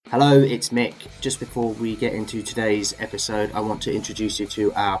Hello, it's Mick. Just before we get into today's episode, I want to introduce you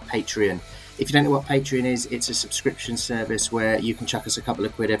to our Patreon. If you don't know what Patreon is, it's a subscription service where you can chuck us a couple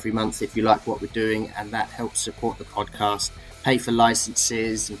of quid every month if you like what we're doing, and that helps support the podcast, pay for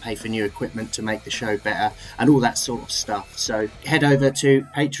licenses and pay for new equipment to make the show better and all that sort of stuff. So head over to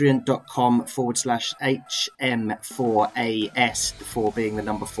patreon.com/HM4AS, the 4 being the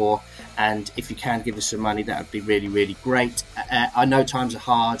number 4, and if you can give us some money, that would be really, really great. I know times are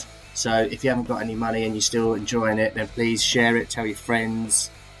hard, so if you haven't got any money and you're still enjoying it, then please share it, tell your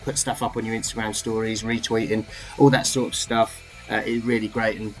friends, put stuff up on your Instagram stories, retweeting, all that sort of stuff. It's really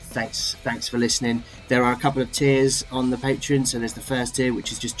great, and thanks for listening. There are a couple of tiers on the Patreon. So there's the first tier,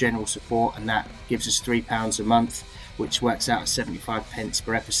 which is just general support, and that gives us £3 a month, which works out at 75 pence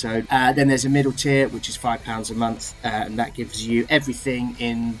per episode. Then there's a middle tier, which is £5 a month, and that gives you everything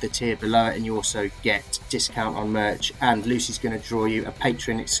in the tier below it, and you also get discount on merch. And Lucy's going to draw you a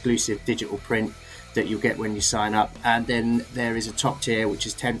Patreon exclusive digital print that you'll get when you sign up. And then there is a top tier, which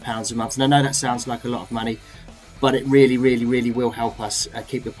is £10 a month. And I know that sounds like a lot of money, but it really, really, really will help us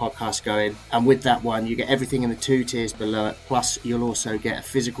keep the podcast going. And with that one, you get everything in the 2 tiers below it. Plus, you'll also get a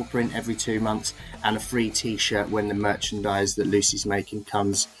physical print every 2 months and a free T-shirt when the merchandise that Lucy's making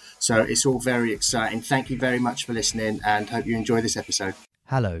comes. So it's all very exciting. Thank you very much for listening, and hope you enjoy this episode.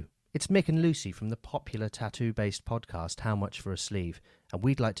 Hello, it's Mick and Lucy from the popular tattoo-based podcast How Much for a Sleeve, and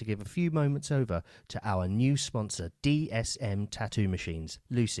we'd like to give a few moments over to our new sponsor, DSM Tattoo Machines.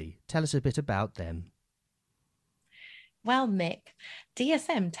 Lucy, tell us a bit about them. Well, Mick,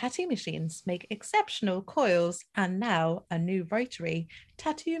 DSM Tattoo Machines make exceptional coils and now a new rotary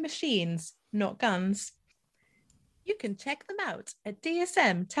tattoo machines, not guns. You can check them out at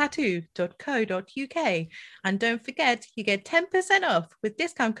dsmtattoo.co.uk, and don't forget you get 10% off with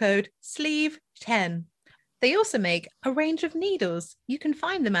discount code SLEEVE10. They also make a range of needles. You can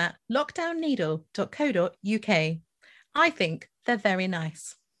find them at lockdownneedle.co.uk. I think they're very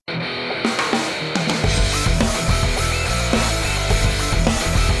nice.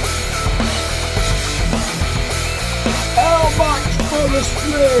 How much for a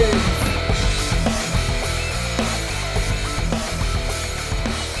sleeve?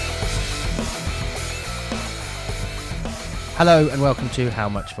 Hello and welcome to How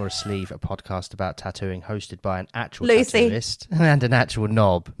Much for a Sleeve, a podcast about tattooing hosted by an actual Lucy. tattooist and an actual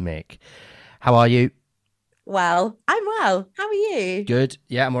knob, Mick. How are you? Well, I'm well. How are you? Good.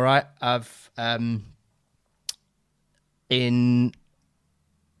 Yeah, I'm all right. I've, in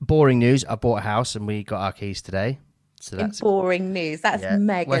boring news, I bought a house and we got our keys today. So In that's boring news. That's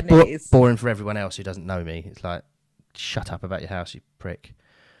mega Well, it's news. boring for everyone else who doesn't know me. It's like, shut up about your house, you prick.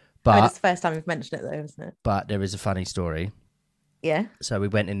 It's the first time we've mentioned it though, isn't it? But there is a funny story. Yeah. So we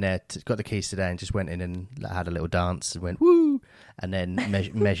went in there, got the keys today, and just went in and had a little dance and went woo, and then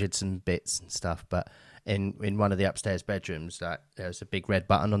measured some bits and stuff. But in one of the upstairs bedrooms, there was a big red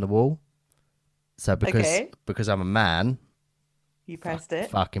button on the wall. So because I'm a man, You pressed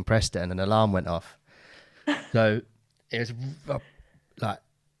it. fucking pressed it, and an alarm went off. So it was like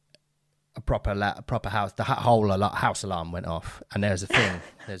a proper house. The whole house alarm went off, and there's a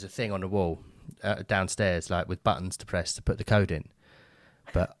thing on the wall downstairs, like with buttons to press to put the code in.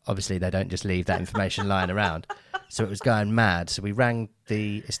 But obviously they don't just leave that information lying around. So it was going mad. So we rang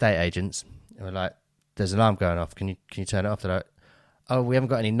the estate agents and we're like, "There's an alarm going off. Can you turn it off?" They're like, "Oh, we haven't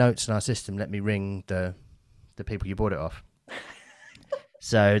got any notes in our system. Let me ring the people you bought it off."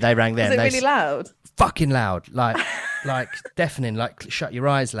 So they rang them. Was it really loud? Fucking loud, like deafening, like shut your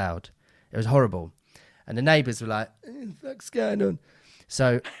eyes loud. It was horrible. And the neighbours were like, "What's going on?"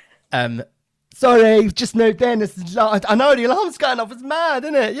 So, sorry, just moved in. I know the alarm's going off. It's mad,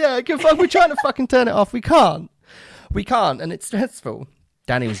 isn't it? Yeah, we're trying to fucking turn it off. We can't, and it's stressful.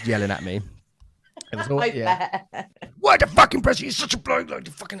 Danny was yelling at me. It was all, "Why the fucking press? You're such a bloke, like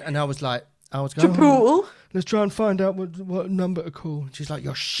the fucking." And I was going, Brutal. "Let's try and find out what number to call." She's like,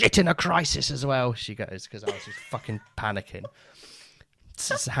 "You're shit in a crisis as well." She goes, because I was just fucking panicking,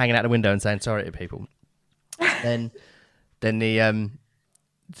 just hanging out the window and saying sorry to people. Then the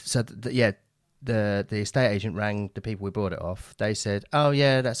estate agent rang the people we bought it off. They said, "Oh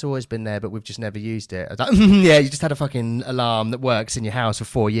yeah, that's always been there, but we've just never used it." I was like, "Yeah, you just had a fucking alarm that works in your house for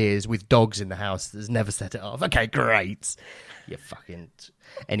 4 years with dogs in the house that's never set it off." Okay, great. You fucking...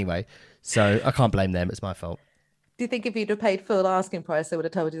 Anyway, so I can't blame them. It's my fault. Do you think if you'd have paid full asking price, they would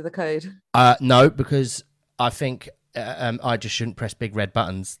have told you the code? No, because I think I just shouldn't press big red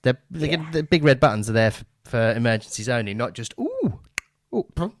buttons. The big red buttons are there for emergencies only, not just ooh.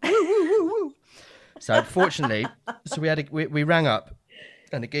 So fortunately, we rang up,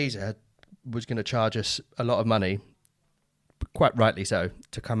 and the geezer was going to charge us a lot of money quite rightly so,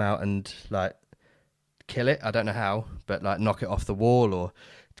 to come out and like kill it. I don't know how, but like knock it off the wall or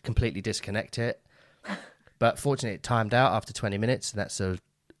completely disconnect it. But fortunately, it timed out after 20 minutes, and that's a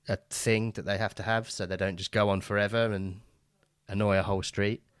thing that they have to have, so they don't just go on forever and annoy a whole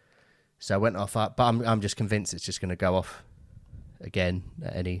street. So I went off up, but I'm just convinced it's just going to go off again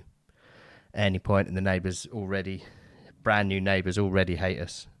at any point, and the neighbours already, brand new neighbours already hate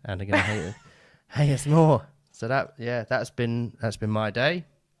us, and they're going to hate us more. So that's been my day.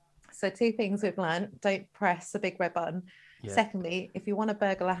 So 2 things we've learned: don't press the big red button. Yeah. Secondly, if you want to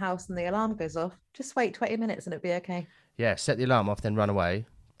burgle a house and the alarm goes off, just wait 20 minutes and it'll be okay. Yeah, set the alarm off, then run away.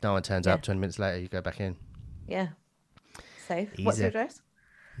 No one turns Yeah. up. 20 minutes later, you go back in. Yeah. Safe. Easy. What's your address?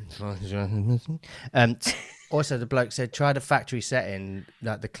 Also, the bloke said try the factory setting,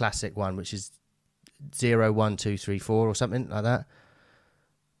 like the classic one, which is 01234 or something like that.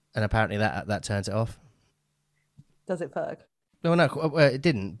 And apparently that turns it off. Does it fuck? No, it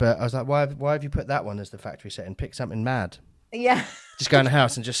didn't. But I was like, why have you put that one as the factory setting? Pick something mad. Yeah. Just go in the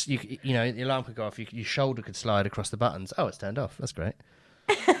house and just you know the alarm could go off. Your shoulder could slide across the buttons. Oh, it's turned off. That's great.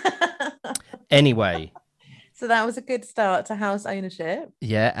 Anyway. So that was a good start to house ownership.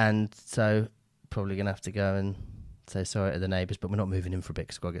 Yeah, and so probably gonna have to go and say sorry to the neighbours, but we're not moving in for a bit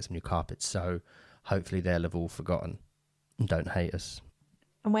because we've got to get some new carpets. So hopefully they'll have all forgotten and don't hate us.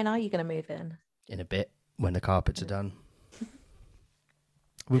 And when are you going to move in a bit when the carpets are done.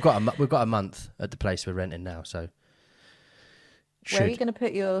 We've got a month at the place we're renting now, so. Where are you going to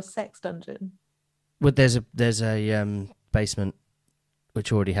put your sex dungeon? Well, there's a basement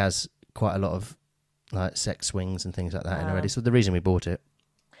which already has quite a lot of like sex swings and things like that in already. So the reason we bought it.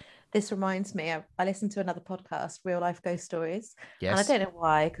 This reminds me, I listened to another podcast, Real Life Ghost Stories. Yes. And I don't know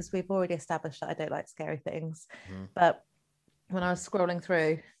why, because we've already established that I don't like scary things. But when I was scrolling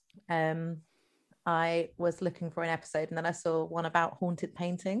through, I was looking for an episode, and then I saw one about haunted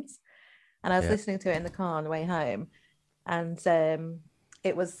paintings. And I was listening to it in the car on the way home. And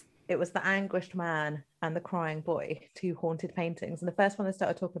it was The Anguished Man and The Crying Boy, 2 haunted paintings. And the first one they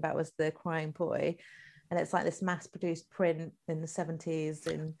started talking about was The Crying Boy. And it's like this mass-produced print in the 70s.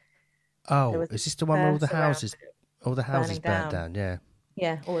 And oh, is this the one where all the houses burnt down? Yeah.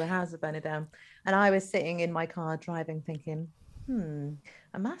 Yeah, all the houses are burning down. And I was sitting in my car driving thinking,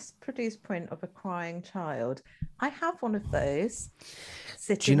 a mass-produced print of a crying child. I have one of those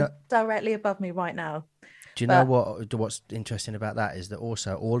sitting directly above me right now. Do you know what's interesting about that is that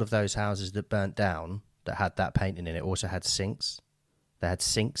also all of those houses that burnt down that had that painting in it also had sinks. They had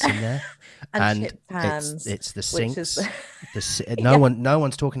sinks in there, and it's the sinks. No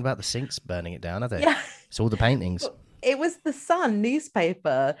one's talking about the sinks burning it down, are they? Yeah. It's all the paintings. It was the Sun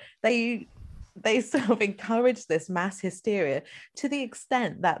newspaper. They sort of encouraged this mass hysteria to the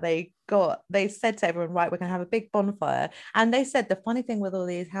extent that they said to everyone, right, we're going to have a big bonfire. And they said the funny thing with all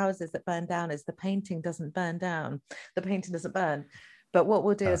these houses that burn down is the painting doesn't burn down. The painting doesn't burn. But what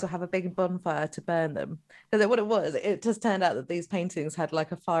we'll do is we'll have a big bonfire to burn them. Because what it was, it just turned out that these paintings had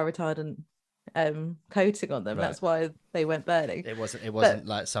like a fire retardant coating on them. Right. That's why they weren't burning. It wasn't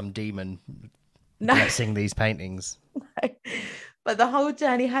like some demon blessing these paintings. No. But the whole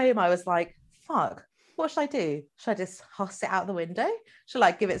journey home, I was like, fuck, what should I do? Should I just toss it out the window? Should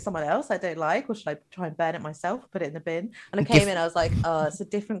I give it to someone else I don't like? Or should I try and burn it myself, put it in the bin? And I came in, I was like, oh, it's a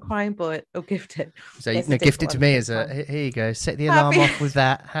different Crying Boy, or gift it. So you gift it to me as here you go, set the alarm off with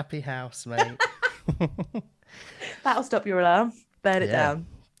that. Happy house, mate. That'll stop your alarm. Burn it down.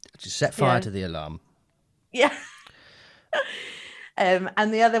 Just set fire to the alarm. Yeah.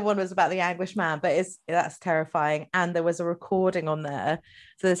 And the other one was about the Anguished Man, but that's terrifying. And there was a recording on there.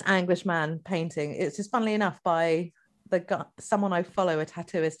 So this Anguished Man painting, it's just funnily enough by someone I follow, a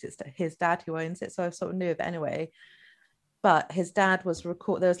tattooist. It's his dad who owns it, so I sort of knew of it anyway. But his dad was there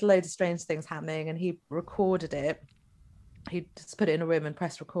was loads of strange things happening, and he recorded it. He just put it in a room and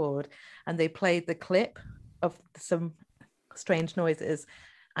pressed record, and they played the clip of some strange noises,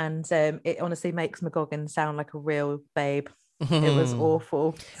 and it honestly makes McGoggin sound like a real babe. It was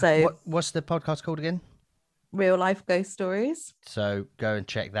awful. So what's the podcast called again? Real Life Ghost Stories. So go and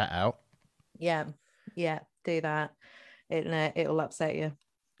check that out. Yeah, do that. It'll upset you.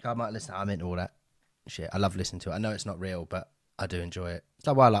 I might listen. I'm into all that shit. I love listening to it. I know it's not real, but I do enjoy it. It's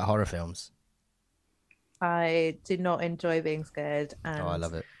like why I like horror films. I do not enjoy being scared. I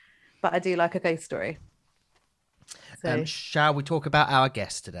love it. But I do like a ghost story. So. Shall we talk about our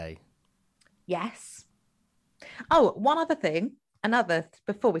guest today? Yes. Oh, one other thing.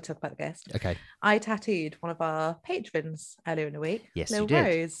 Before we talk about the guest. Okay. I tattooed one of our patrons earlier in the week. Yes, Little you did.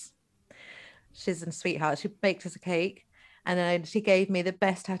 Rose. She's a sweetheart. She baked us a cake, and then she gave me the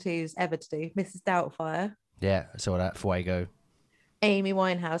best tattoos ever to do, Mrs. Doubtfire. Yeah, I saw that. Fuego. Amy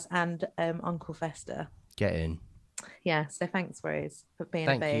Winehouse and Uncle Fester. Get in. Yeah, so thanks, Rose, for being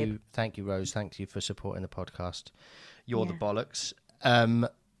a babe. Thank you, Rose. Thank you for supporting the podcast. You're the Yeah. bollocks.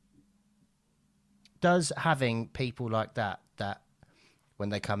 Does having people like that when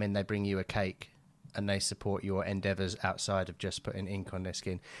they come in, they bring you a cake and they support your endeavours outside of just putting ink on their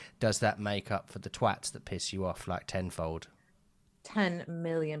skin, does that make up for the twats that piss you off like tenfold? 10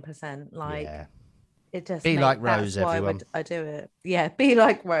 million %. Like, Yeah. it just Be like Rose, that's why everyone. I do it. Yeah, be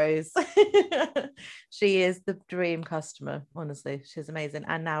like Rose. She is the dream customer, honestly. She's amazing.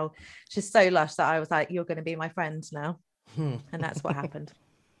 And now she's so lush that I was like, you're going to be my friend now. And that's what happened.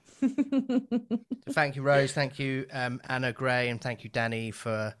 Thank you, Rose. Thank you, Anna Gray, and thank you, Danny,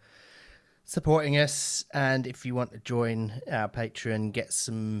 for supporting us. And if you want to join our Patreon, get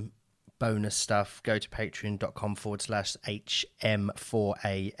some bonus stuff, go to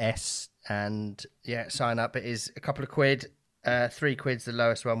patreon.com/HM4AS and yeah, sign up. It is a couple of quid, £3 the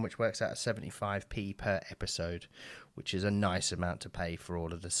lowest one, which works out at 75p per episode, which is a nice amount to pay for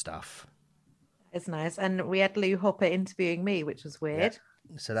all of the stuff. It's nice. And we had Lou Hopper interviewing me, which was weird. Yeah.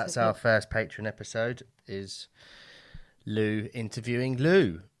 So that's our first Patreon episode, is Lou interviewing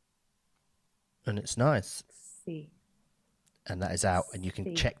Lou. And it's nice. See. And that is out, and you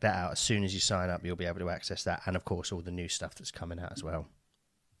can check that out as soon as you sign up. You'll be able to access that, and of course all the new stuff that's coming out as well.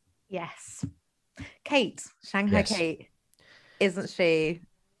 Yes. Kate, Shanghai Kate, isn't she?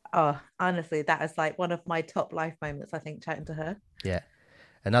 Oh, honestly, that is like one of my top life moments, I think, chatting to her. Yeah.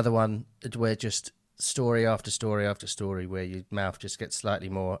 Another one where just story after story after story, where your mouth just gets slightly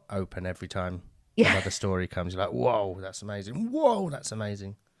more open every time another story comes. You're like, whoa, that's amazing. Whoa, that's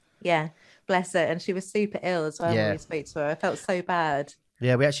amazing. Yeah, bless her. And she was super ill as well when we spoke to her. I felt so bad.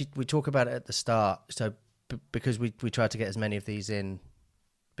 Yeah, we talk about it at the start. So because we tried to get as many of these in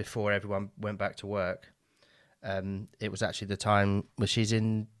before everyone went back to work, it was actually the time where she's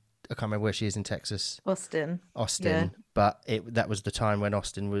in, I can't remember where she is in Texas. Austin. Yeah. But that was the time when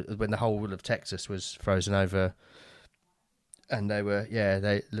when the whole of Texas was frozen over, and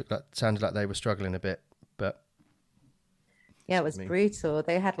they sounded like they were struggling a bit, but yeah, it was brutal.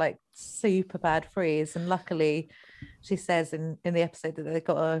 They had like super bad freeze, and luckily, she says in the episode that they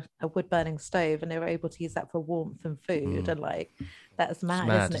got a wood burning stove, and they were able to use that for warmth and food, and like that's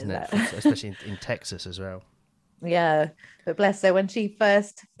mad, isn't it? Especially in Texas as well. Yeah, but bless her, when she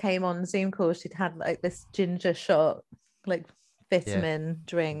first came on Zoom call, she'd had like this ginger shot, like vitamin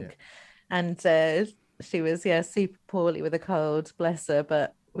drink, and she was super poorly with a cold, bless her,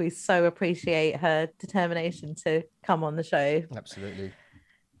 but we so appreciate her determination to come on the show. Absolutely.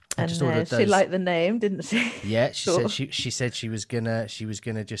 And she liked the name, didn't she? Yeah, she said she was gonna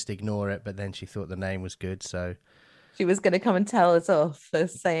just ignore it, but then she thought the name was good, so she was gonna come and tell us off for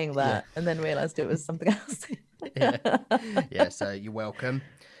saying that, and then realised it was something else. yeah, so you're welcome.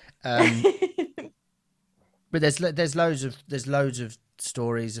 But there's loads of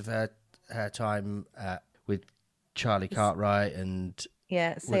stories of her time with Charlie Cartwright and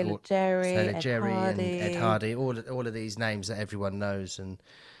Sailor Jerry, and Ed Hardy, all of these names that everyone knows, and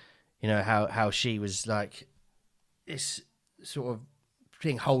you know how she was like this sort of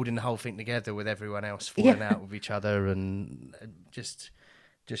thing holding the whole thing together with everyone else falling out with each other, and just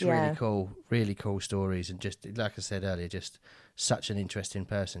really cool stories, and just like I said earlier, just such an interesting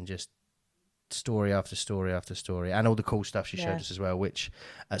person, just story after story after story, and all the cool stuff she showed us as well, which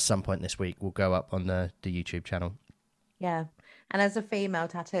at some point this week will go up on the YouTube channel. Yeah, and as a female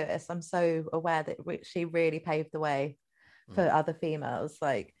tattooist, I'm so aware that she really paved the way for other females.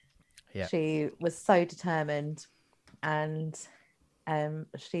 Like, she was so determined, and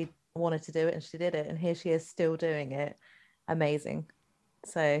she wanted to do it, and she did it, and here she is still doing it. Amazing.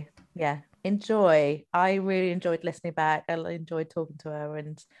 So yeah, enjoy. I really enjoyed listening back. I enjoyed talking to her,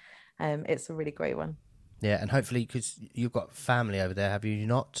 and it's a really great one. Yeah, and hopefully, because you've got family over there, have you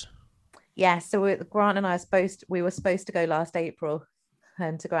not? Yeah, so Grant and I were supposed to go last April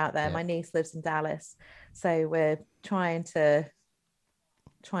to go out there. My niece lives in Dallas, so we're trying to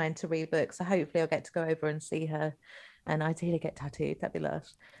rebook. So hopefully I'll get to go over and see her, and ideally get tattooed. That'd be lush.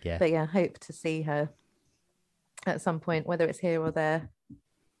 Yeah. But yeah, hope to see her at some point, whether it's here or there.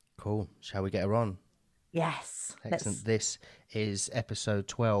 Cool. Shall we get her on? Yes. Excellent. This is episode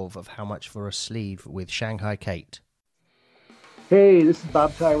 12 of How Much for a Sleeve with Shanghai Kate. Hey, this is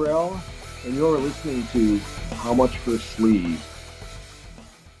Bob Tyrell, and you're listening to How Much for a Sleeve.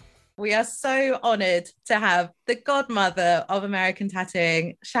 We are so honoured to have the godmother of American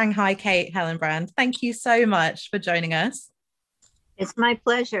tattooing, Shanghai Kate Hellenbrand. Thank you so much for joining us. It's my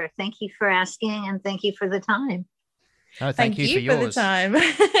pleasure. Thank you for asking, and thank you for the time. Oh, thank you for the yours. time.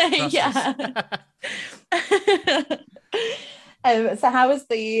 Trust Yeah. So how is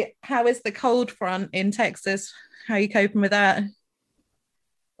the cold front in Texas? How are you coping with that?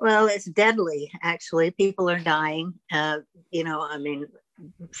 Well, it's deadly, actually. People are dying. I mean,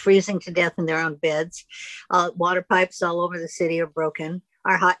 freezing to death in their own beds. Water pipes all over the city are broken.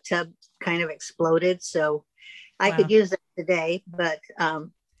 Our hot tub kind of exploded, so I could use it today, but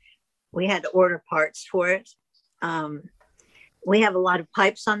we had to order parts for it. We have a lot of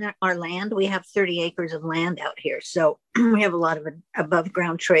pipes on our land. We have 30 acres of land out here, so we have a lot of above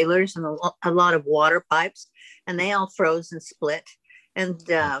ground trailers and a lot of water pipes, and they all froze and split. And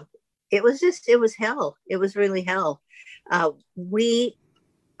it was hell. It was really hell.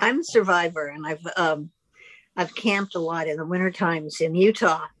 I'm a survivor, and I've camped a lot in the winter times in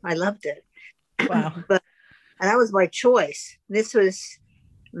Utah. I loved it. Wow. But that was my choice. This was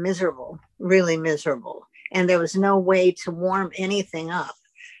miserable, really miserable. And there was no way to warm anything up.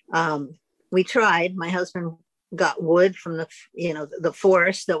 We tried. My husband got wood from the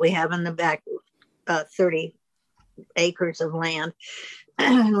forest that we have in the back 30 acres of land.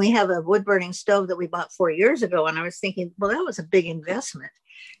 And we have a wood burning stove that we bought 4 years ago. And I was thinking, well, that was a big investment,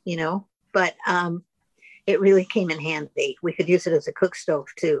 but it really came in handy. We could use it as a cook stove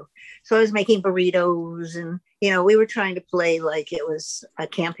too. So I was making burritos, and, we were trying to play like it was a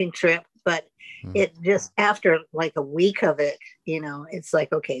camping trip, but it just, after like a week of it, it's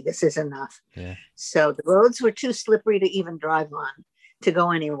like, okay, this is enough. Yeah. So the roads were too slippery to even drive on, to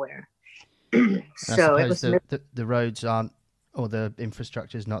go anywhere. So it was the roads aren't, or the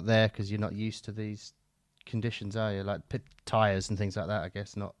infrastructure is not there because you're not used to these conditions, are you? Like tires and things like that, I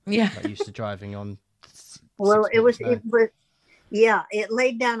guess. Not used to driving on. Well, it was it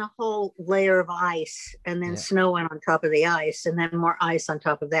laid down a whole layer of ice, and then snow went on top of the ice, and then more ice on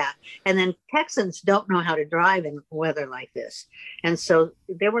top of that. And then Texans don't know how to drive in weather like this. And so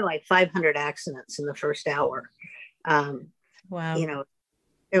there were like 500 accidents in the first hour. Wow.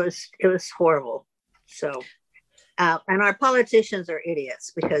 It was horrible. So, and our politicians are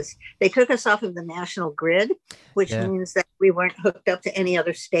idiots because they took us off of the national grid, which means that we weren't hooked up to any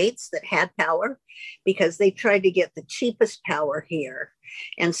other states that had power, because they tried to get the cheapest power here.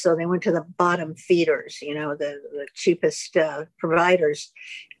 And so they went to the bottom feeders, the cheapest providers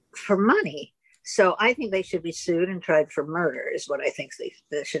for money. So I think they should be sued and tried for murder is what I think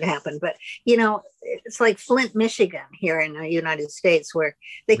that should happen. But, it's like Flint, Michigan here in the United States, where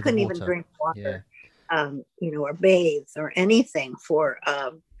they couldn't even drink water. Or bathe or anything for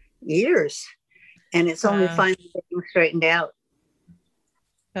years. And it's only finally getting straightened out.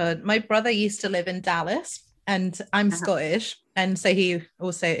 My brother used to live in Dallas, and I'm Scottish. And so he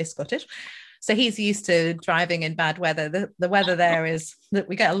also is Scottish. So he's used to driving in bad weather. The weather there is that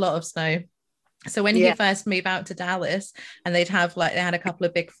we get a lot of snow. So when he first moved out to Dallas, and they had a couple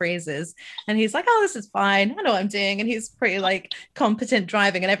of big freezes, and he's like, oh, this is fine. I know what I'm doing. And he's pretty competent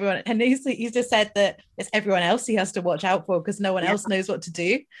driving, and he's just said that it's everyone else he has to watch out for because no one else knows what to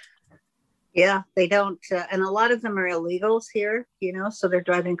do. Yeah, they don't. And a lot of them are illegals here, so they're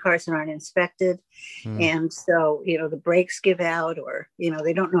driving cars that aren't inspected. And so, the brakes give out, or,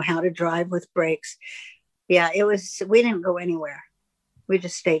 they don't know how to drive with brakes. Yeah, we didn't go anywhere. We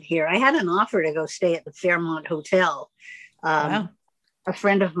just stayed here. I had an offer to go stay at the Fairmont Hotel. A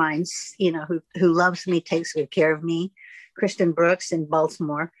friend of mine's, who loves me, takes good care of me, Kristen Brooks in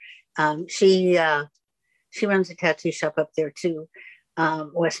Baltimore. She runs a tattoo shop up there too,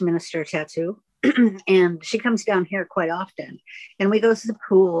 Westminster Tattoo. And she comes down here quite often. And we go to the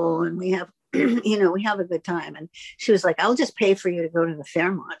pool, and we have, we have a good time. And she was like, I'll just pay for you to go to the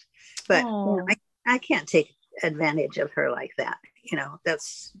Fairmont. But I can't take advantage of her like that.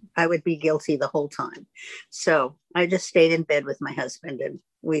 I would be guilty the whole time. So I just stayed in bed with my husband, and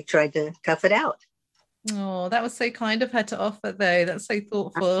we tried to tough it out. Oh, that was so kind of her to offer, though. That's so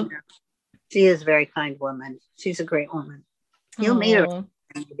thoughtful. She is a very kind woman. She's a great woman. You'll meet her.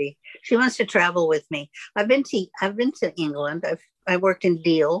 She wants to travel with me. I've been to England. I worked in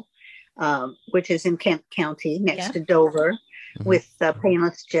Deal, which is in Kent County next to Dover, with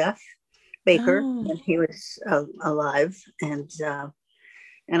Painless Jeff Baker when he was alive, and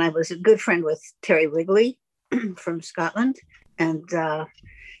I was a good friend with Terry Wrigley from Scotland, and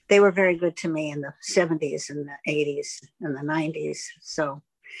they were very good to me in the 70s and the 80s and the 90s. So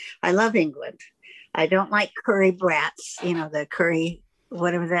I love England. I don't like curry brats, the curry,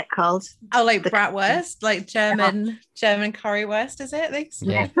 whatever that called. Oh, like bratwurst, like German currywurst, is it?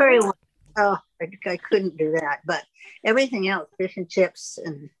 Yeah, currywurst. Oh, I couldn't do that, but everything else, fish and chips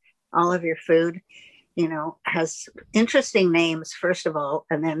and all of your food. has interesting names, first of all,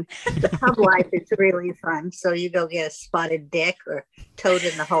 and then the pub life is really fun. So you go get a spotted dick or toad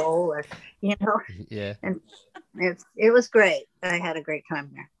in the hole, or Yeah. and it was great. I had a great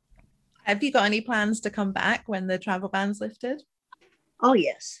time there. Have you got any plans to come back when the travel ban's lifted? Oh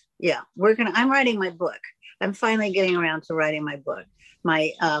yes, yeah. I'm writing my book. I'm finally getting around to writing my book,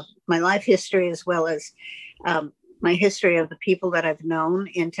 my life history, as well as my history of the people that I've known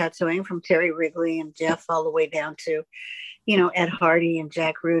in tattooing, from Terry Wrigley and Jeff all the way down to, Ed Hardy and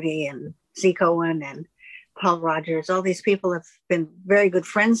Jack Rudy and Zeke Owen and Paul Rogers. All these people have been very good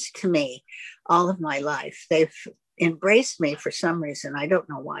friends to me all of my life. They've embraced me for some reason. I don't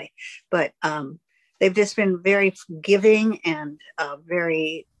know why, but they've just been very giving and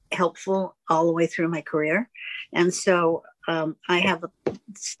very helpful all the way through my career. And so I have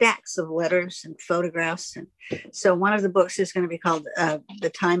stacks of letters and photographs. And so one of the books is going to be called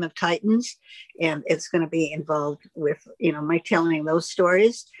The Time of Titans. And it's going to be involved with, my telling those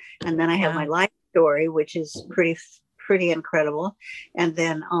stories. And then I have my life story, which is pretty incredible. And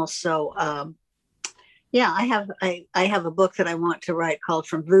then also, I have a book that I want to write called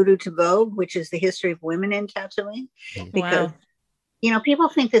From Voodoo to Vogue, which is the history of women in tattooing. Because people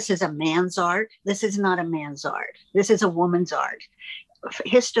think this is a man's art. This is not a man's art. This is a woman's art.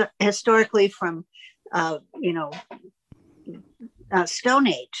 Historically, from Stone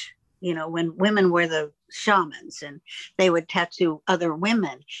Age, when women were the shamans and they would tattoo other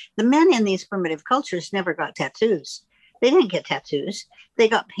women. The men in these primitive cultures never got tattoos. They didn't get tattoos. They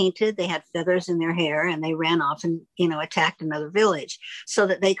got painted. They had feathers in their hair, and they ran off and attacked another village so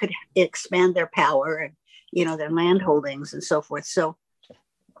that they could expand their power and their land holdings and so forth. So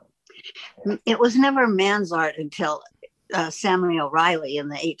it was never man's art until Samuel Riley in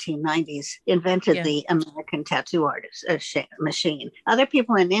the 1890s invented the American tattoo artist machine. Other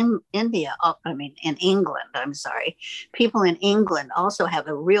people in England, people in England also have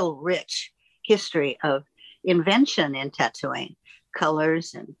a real rich history of invention in tattooing,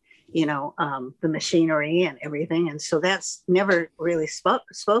 colors and the machinery and everything. And so that's never really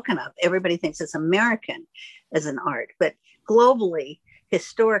spoken of. Everybody thinks it's American as an art, but globally,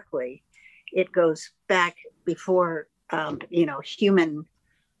 historically, it goes back before, human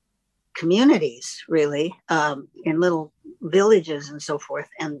communities, really, in little villages and so forth.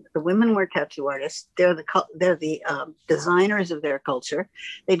 And the women were tattoo artists. They're the designers of their culture.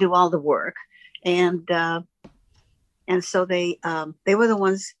 They do all the work. And so they were the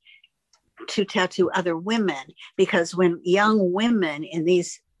ones to tattoo other women, because when young women in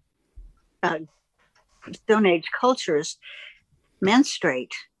these Stone Age cultures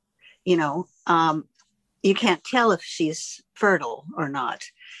menstruate, you can't tell if she's fertile or not.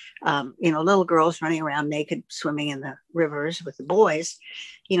 Little girls running around naked, swimming in the rivers with the boys,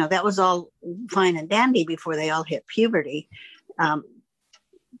 that was all fine and dandy before they all hit puberty.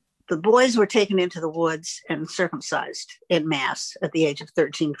 The boys were taken into the woods and circumcised en masse at the age of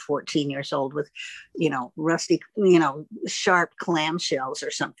 13, 14 years old with, rusty, sharp clamshells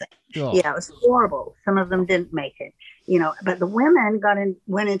or something. Oh. Yeah, it was horrible. Some of them didn't make it, but the women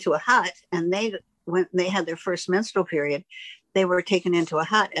went into a hut, and when they had their first menstrual period, they were taken into a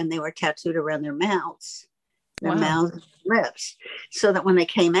hut and they were tattooed around their mouths. Mouths and lips, so that when they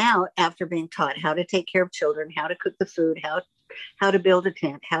came out after being taught how to take care of children, how to cook the food, how to build a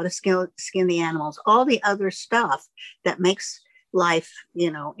tent, how to skin the animals, all the other stuff that makes life,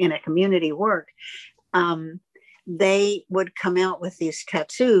 in a community work, they would come out with these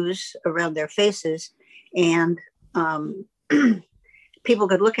tattoos around their faces, and people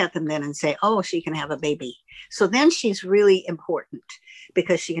could look at them then and say, oh, she can have a baby. So then she's really important,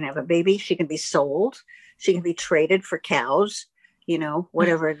 because she can have a baby, she can be sold, she can be traded for cows,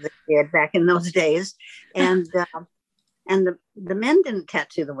 whatever they did back in those days. And the men didn't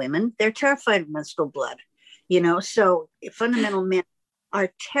tattoo the women. They're terrified of menstrual blood, so fundamental men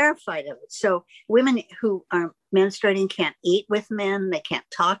are terrified of it. So women who are menstruating can't eat with men. They can't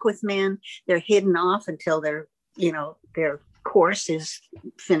talk with men. They're hidden off until their course is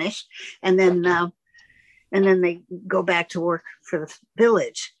finished. And then they go back to work for the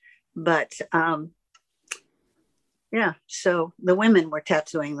village. But, so the women were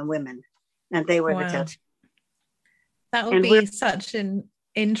tattooing the women, and they were the tattoo. That would be such an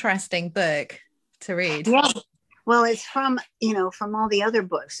interesting book to read. Yeah. Well, it's from all the other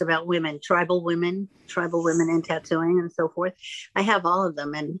books about women, tribal women in tattooing and so forth. I have all of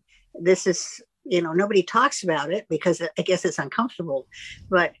them. And this is, nobody talks about it because I guess it's uncomfortable,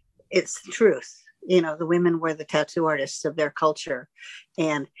 but it's the truth. The women were the tattoo artists of their culture.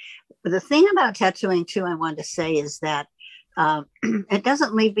 And the thing about tattooing too, I wanted to say, is that it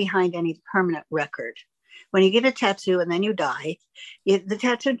doesn't leave behind any permanent record. When you get a tattoo and then you die, the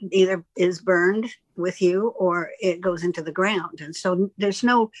tattoo either is burned with you or it goes into the ground. And so there's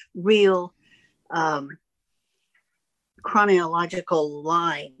no real chronological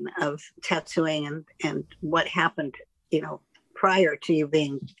line of tattooing and what happened, prior to you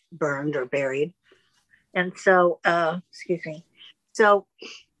being burned or buried. And so, excuse me. So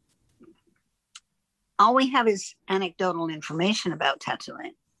all we have is anecdotal information about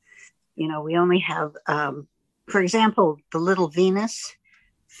tattooing. We only have, for example, the little Venus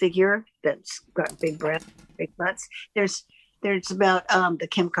figure that's got big breasts, big butts. There's about the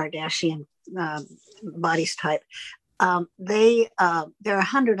Kim Kardashian bodies type. There are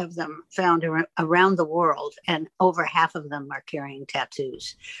 100 of them found around the world, and over half of them are carrying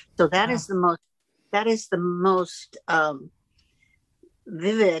tattoos. So that is the most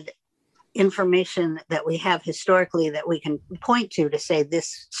vivid information that we have historically that we can point to say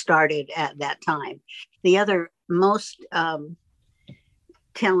this started at that time. The other most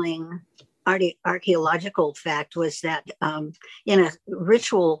telling archaeological fact was that in a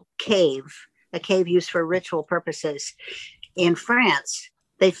ritual cave, a cave used for ritual purposes in France,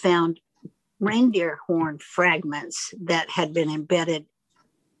 they found reindeer horn fragments that had been embedded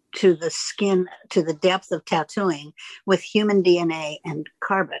to the skin, to the depth of tattooing with human DNA and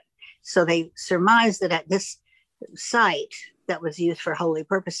carbon. So they surmised that at this site that was used for holy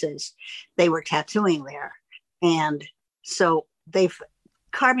purposes, they were tattooing there. And so they've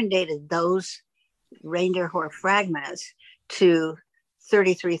carbon dated those reindeer horn fragments to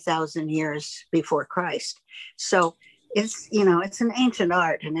 33,000 years before Christ. So it's, it's an ancient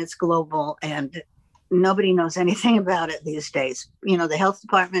art and it's global and nobody knows anything about it these days. The health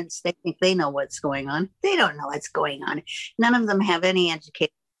departments, they think they know what's going on. They don't know what's going on. None of them have any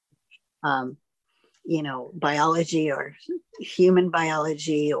education. Biology or human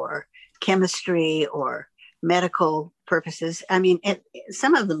biology or chemistry or medical purposes. I mean,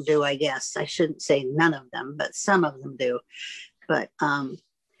 some of them do, I guess. I shouldn't say none of them, but some of them do. But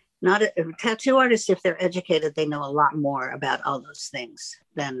not tattoo artists, if they're educated, they know a lot more about all those things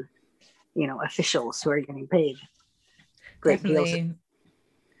than, officials who are getting paid great deals.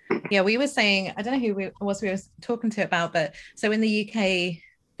 Yeah, we were saying, I don't know who we were talking to about, but so in the UK,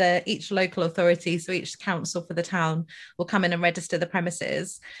 each local authority, so each council for the town will come in and register the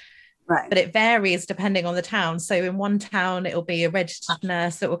premises. Right. But it varies depending on the town. So in one town, it'll be a registered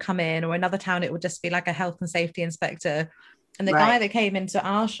nurse that will come in, or another town, it will just be like a health and safety inspector. And the guy that came into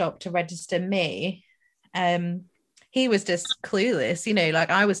our shop to register me, he was just clueless, like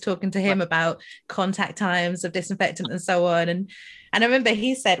I was talking to him about contact times of disinfectant and so on. And I remember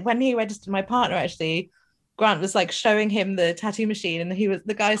he said when he registered my partner, actually, Grant was like showing him the tattoo machine, and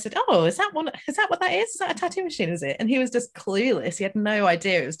the guy said, "Oh, is that what that is? Is that a tattoo machine? Is it?" And he was just clueless. He had no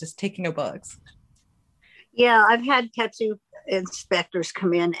idea. It was just ticking a box. Yeah, I've had tattoo inspectors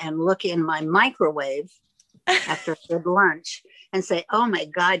come in and look in my microwave after a good lunch and say, "Oh my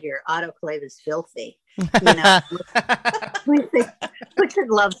God, your autoclave is filthy." Put your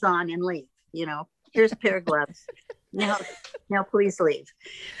gloves on and leave. Here's a pair of gloves. Now, please leave.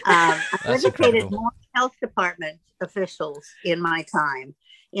 I've educated more health department officials in my time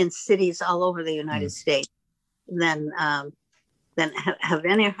in cities all over the United States than have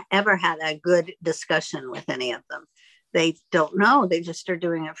any ever had a good discussion with any of them. They don't know. They just are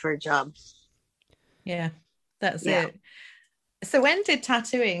doing it for a job. Yeah, that's it. So when did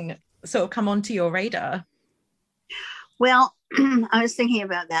tattooing sort of come onto your radar? Well, I was thinking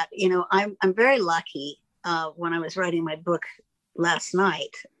about that. I'm very lucky. When I was writing my book last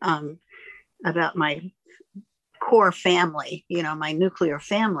night about my core family, my nuclear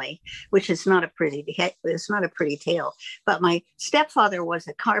family, which is not a pretty tale. But my stepfather was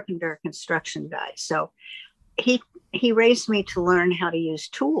a carpenter construction guy, so he raised me to learn how to use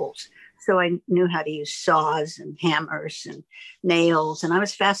tools. So I knew how to use saws and hammers and nails, and I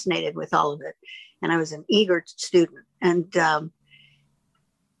was fascinated with all of it. And I was an eager student.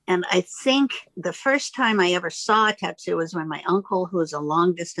 And I think the first time I ever saw a tattoo was when my uncle, who was a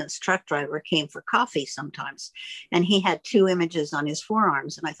long distance truck driver, came for coffee sometimes. And he had 2 images on his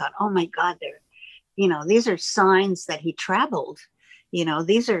forearms. And I thought, oh my God, these are signs that he traveled.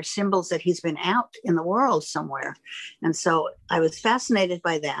 These are symbols that he's been out in the world somewhere. And so I was fascinated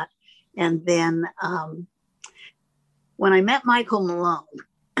by that. And then when I met Michael Malone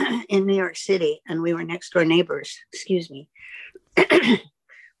in New York City, and we were next door neighbors,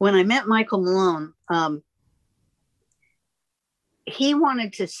 when I met Michael Malone, he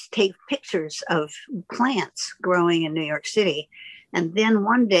wanted to take pictures of plants growing in New York City. And then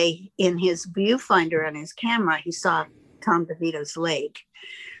one day in his viewfinder on his camera, he saw Tom DeVito's leg.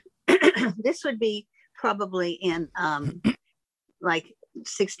 This would be probably in like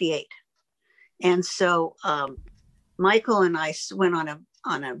 68. And so Michael and I went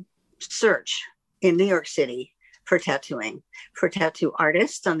on a search in New York City for tattooing, for tattoo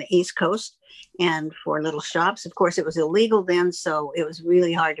artists on the East Coast and for little shops. Of course, it was illegal then, so it was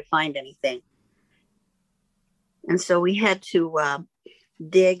really hard to find anything. And so we had to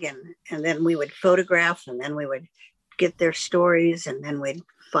dig, and then we would photograph, and then we would get their stories, and then we'd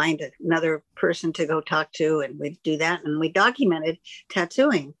find another person to go talk to, and we'd do that. And we documented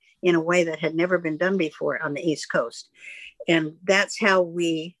tattooing in a way that had never been done before on the East Coast. And that's how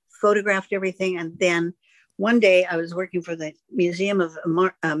we photographed everything. And then one day I was working for the Museum of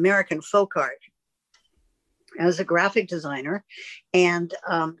American Folk Art as a graphic designer. And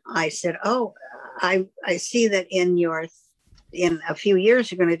I said, oh, I see that in a few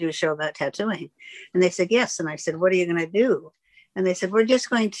years, you're going to do a show about tattooing. And they said, yes. And I said, what are you going to do? And they said, we're just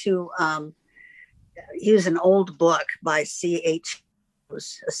going to use an old book by C.H.,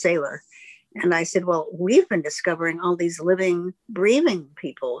 who's a sailor. And I said, well, we've been discovering all these living, breathing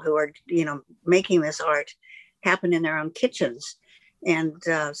people who are, making this art happen in their own kitchens. And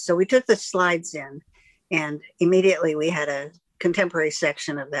so we took the slides in, and immediately we had a contemporary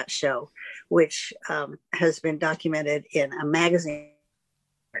section of that show, which has been documented in a magazine.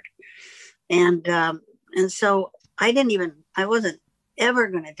 And so I wasn't ever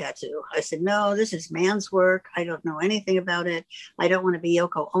going to tattoo. I said, no, this is man's work. I don't know anything about it. I don't want to be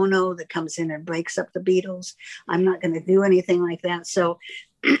Yoko Ono that comes in and breaks up the Beatles. I'm not going to do anything like that. So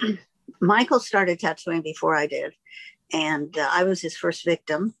Michael started tattooing before I did. And I was his first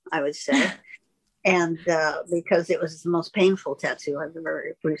victim, I would say. And because it was the most painful tattoo I've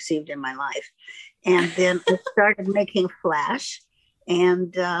ever received in my life. And then I started making flash.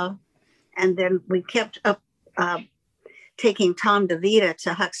 And then we kept up taking Tom DeVito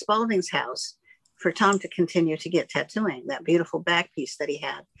to Huck Spalding's house for Tom to continue to get tattooing, that beautiful back piece that he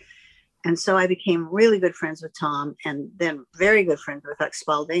had. And so I became really good friends with Tom, and then very good friends with Huck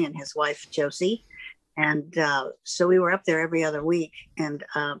Spalding and his wife, Josie. And so we were up there every other week. And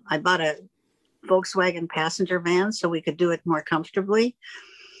I bought a Volkswagen passenger van so we could do it more comfortably.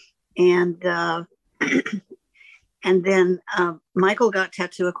 And and then Michael got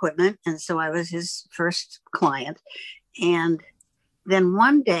tattoo equipment. And so I was his first client. And then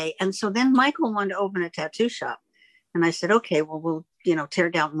one day, and so then Michael wanted to open a tattoo shop. And I said, okay, well, we'll, tear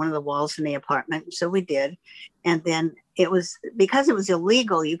down one of the walls in the apartment. So we did. And then because it was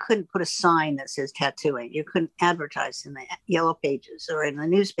illegal, you couldn't put a sign that says tattooing. You couldn't advertise in the yellow pages or in the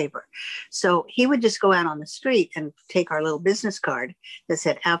newspaper. So he would just go out on the street and take our little business card that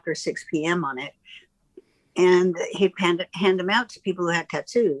said after 6 p.m. on it. And he'd hand them out to people who had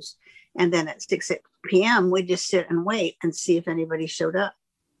tattoos. And then at 6 p.m., we'd just sit and wait and see if anybody showed up.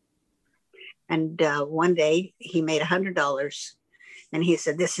 And one day he made $100 and he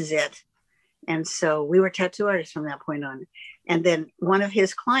said, this is it. And so we were tattoo artists from that point on. And then one of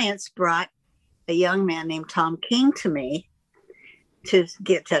his clients brought a young man named Tom King to me to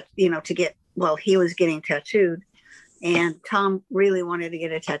get, he was getting tattooed. And Tom really wanted to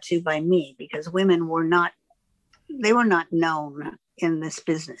get a tattoo by me because women were not known in this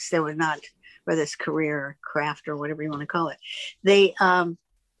business. They were not, or this career, craft, or whatever you want to call it.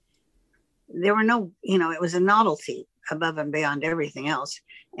 There were no, it was a novelty above and beyond everything else.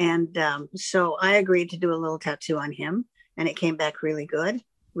 And so I agreed to do a little tattoo on him, and it came back really good,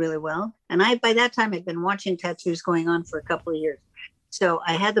 really well. And by that time, I'd been watching tattoos going on for a couple of years. So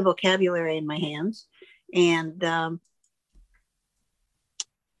I had the vocabulary in my hands. And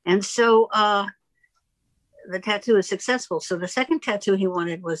so the tattoo was successful. So the second tattoo he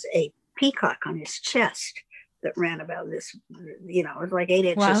wanted was a peacock on his chest that ran about this, it was like 8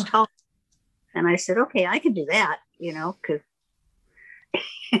 inches tall. And I said, okay, I can do that, because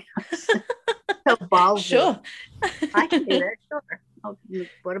so bald. Sure. I can do that, sure. Oh,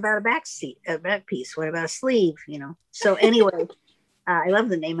 what about a back piece? What about a sleeve, So anyway, I love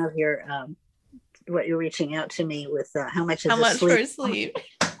the name of your, what you're reaching out to me with, how much is a sleeve? For a sleeve?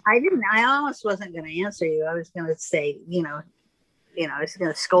 I almost wasn't going to answer you. I was going to say, I was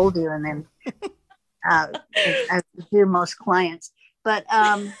going to scold you and then, as do most clients. But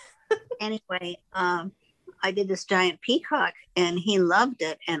anyway, I did this giant peacock and he loved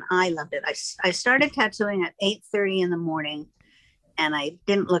it and I loved it. I started tattooing at 8:30 in the morning and I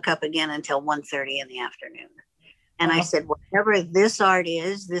didn't look up again until 1:30 in the afternoon. And I said, whatever this art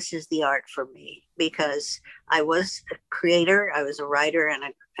is, this is the art for me, because I was a creator. I was a writer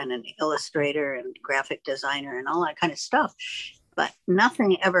and an illustrator and graphic designer and all that kind of stuff. But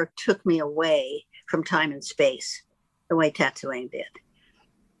nothing ever took me away from time and space. the way tattooing did.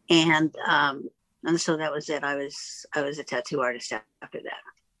 And so that was it. I was a tattoo artist after that.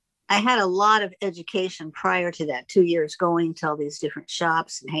 I had a lot of education prior to that, 2 years going to all these different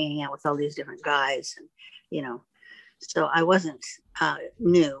shops and hanging out with all these different guys, and so I wasn't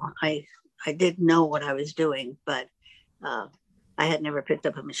new. I did know what I was doing, but I had never picked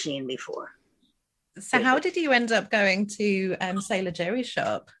up a machine before. So how did you end up going to Sailor Jerry's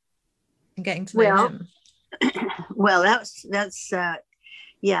shop and getting to know him? Well, that's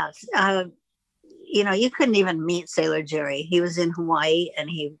you couldn't even meet Sailor Jerry. He was in Hawaii, and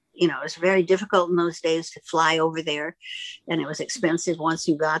it was very difficult in those days to fly over there, and it was expensive once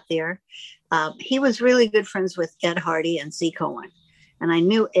you got there. He was really good friends with Ed Hardy and Z Cohen, and I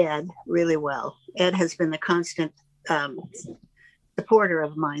knew Ed really well. Ed has been the constant supporter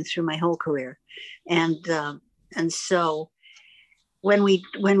of mine through my whole career, and so when we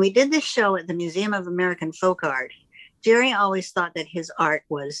did this show at the Museum of American Folk Art, Jerry always thought that his art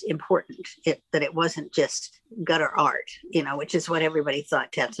was important, that it wasn't just gutter art, which is what everybody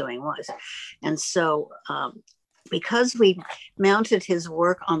thought tattooing was. And so because we mounted his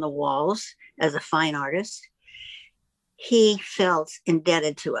work on the walls as a fine artist, he felt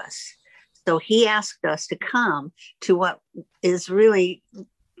indebted to us. So he asked us to come to what is really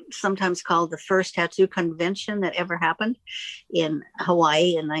sometimes called the first tattoo convention that ever happened in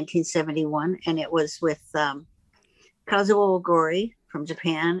Hawaii in 1971. And it was with Kazuo Ogori from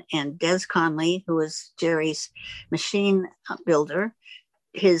Japan and Des Conley, who was Jerry's machine builder,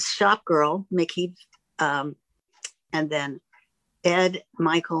 his shop girl, Mickey, and then Ed,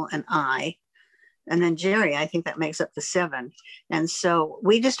 Michael, and I. And then Jerry. I think that makes up the 7. And so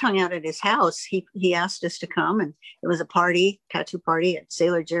we just hung out at his house. He asked us to come, and it was a tattoo party at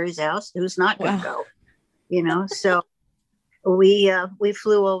Sailor Jerry's house. Who's not going to go, So we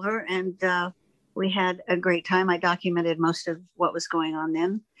flew over, and we had a great time. I documented most of what was going on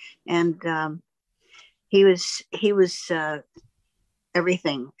then, and he was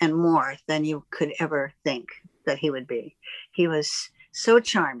everything and more than you could ever think that he would be. He was so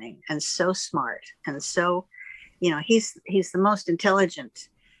charming and so smart, and so, he's the most intelligent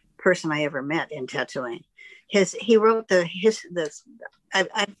person I ever met in tattooing. He wrote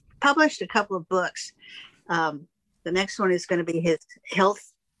I published a couple of books. The next one is going to be his health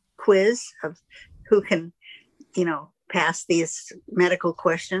quiz of who can, pass these medical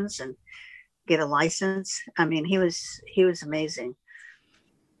questions and get a license. I mean, he was amazing.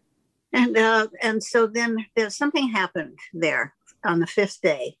 And so then there's something happened there. On the 5th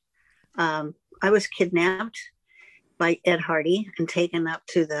day, I was kidnapped by Ed Hardy and taken up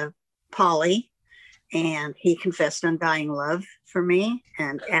to the Poly, and he confessed undying love for me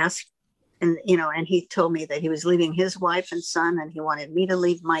and asked, and he told me that he was leaving his wife and son, and he wanted me to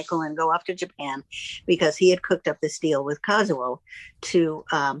leave Michael and go off to Japan because he had cooked up this deal with Kazuo to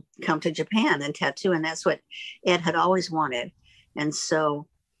come to Japan and tattoo, and that's what Ed had always wanted. And so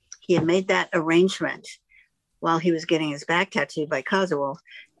he had made that arrangement while he was getting his back tattooed by Kazuo.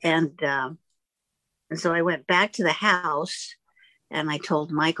 And so I went back to the house, and I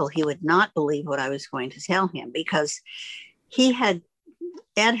told Michael he would not believe what I was going to tell him, because Ed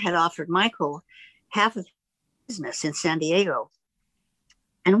had offered Michael half of his business in San Diego.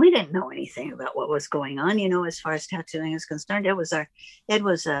 And we didn't know anything about what was going on, as far as tattooing is concerned. Ed was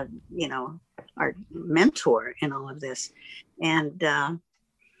our mentor in all of this.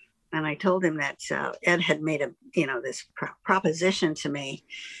 And I told him that Ed had made this proposition to me.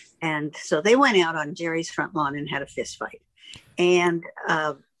 And so they went out on Jerry's front lawn and had a fist fight. And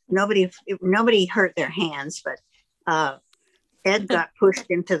nobody hurt their hands, but Ed got pushed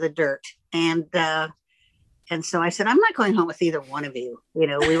into the dirt. And so I said, I'm not going home with either one of you.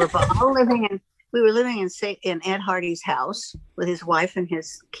 We were all living in Ed Hardy's house with his wife and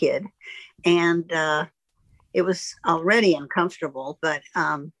his kid. And it was already uncomfortable, but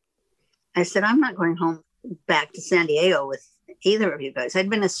I said, I'm not going home back to San Diego with either of you guys. I'd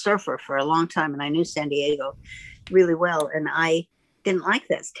been a surfer for a long time, and I knew San Diego really well, and I didn't like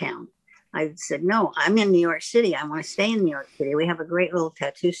that town. I said, no, I'm in New York City. I want to stay in New York City. We have a great little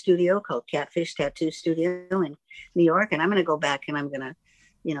tattoo studio called Catfish Tattoo Studio in New York, and I'm going to go back and I'm going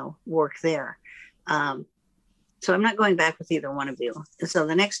to, work there. So I'm not going back with either one of you. And so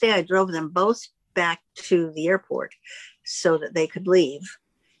the next day I drove them both back to the airport so that they could leave.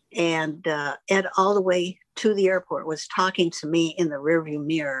 And Ed, all the way to the airport, was talking to me in the rearview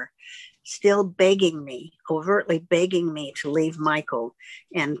mirror, still overtly begging me to leave Michael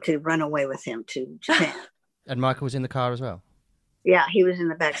and to run away with him to Japan. And Michael was in the car as well? Yeah, he was in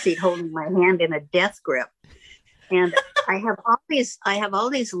the back seat holding my hand in a death grip. And I have all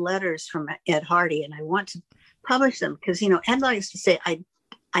these letters from Ed Hardy, and I want to publish them because, Ed likes to say,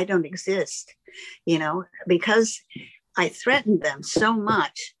 I don't exist, because I threatened them so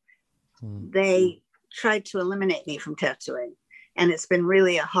much. They tried to eliminate me from tattooing. And it's been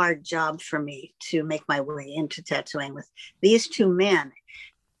really a hard job for me to make my way into tattooing with these two men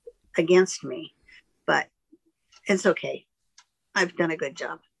against me. But it's okay. I've done a good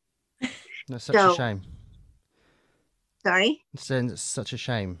job. That's such a shame. Sorry? It's such a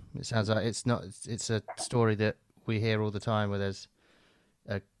shame. It sounds like it's a story that we hear all the time where there's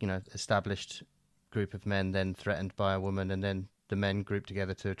a, established group of men then threatened by a woman, and then the men group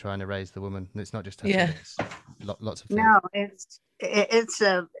together to try and erase the woman. And it's not just tattooing, it's lots of things. No, it's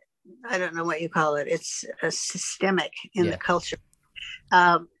a, I don't know what you call it. It's a systemic in the culture.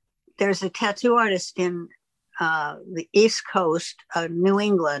 There's a tattoo artist in the East Coast of New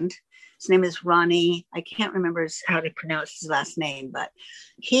England. His name is Ronnie. I can't remember how to pronounce his last name, but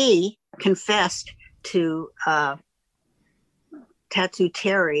he confessed to Tattoo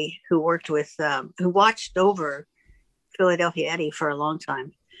Terry, who worked with, who watched over Philadelphia Eddie for a long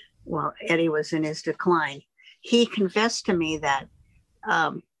time while Eddie was in his decline. He confessed to me that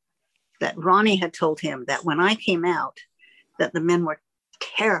that Ronnie had told him that when I came out, that the men were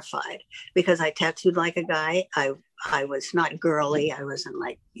terrified because I tattooed like a guy. I was not girly. I wasn't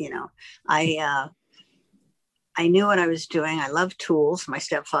like, I knew what I was doing. I loved tools. My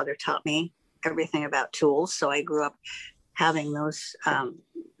stepfather taught me everything about tools. So I grew up having those,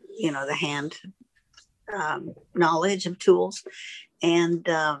 the hand knowledge of tools. And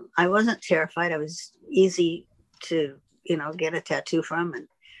I wasn't terrified. I was easy to, get a tattoo from, and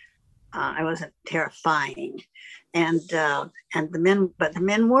I wasn't terrifying. And the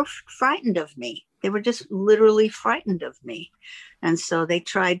men were frightened of me. They were just literally frightened of me. And so they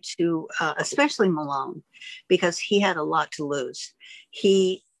tried to, especially Malone, because he had a lot to lose.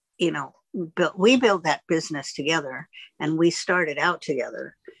 He, we built that business together, and we started out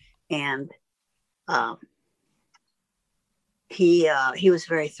together. And he was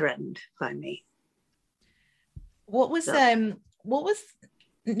very threatened by me. What was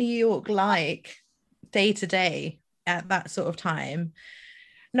New York like day to day at that sort of time?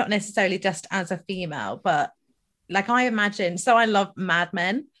 Not necessarily just as a female, but like I imagine. So I love Mad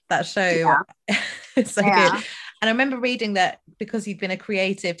Men, that show. Yeah. It's so good. And I remember reading that because you've been a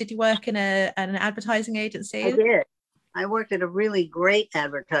creative. Did you work in an advertising agency? I did. I worked at a really great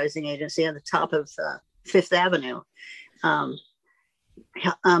advertising agency on the top of Fifth Avenue.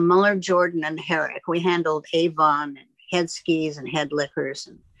 Muller, Jordan, and Herrick. We handled Avon and Head Skis and Head Liquors,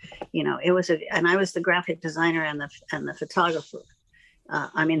 and it was and I was the graphic designer and the photographer.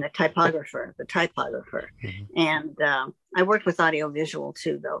 The typographer. Mm-hmm. And I worked with audiovisual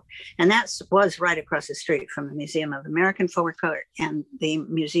too, though, and that was right across the street from the Museum of American Folk Art and the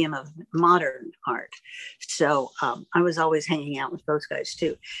Museum of Modern Art. So I was always hanging out with those guys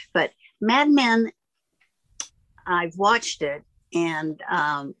too. But Mad Men, I've watched it. And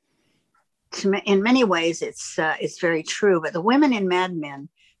in many ways, it's very true. But the women in Mad Men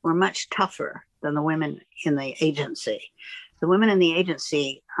were much tougher than the women in the agency. The women in the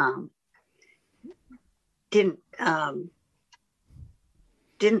agency didn't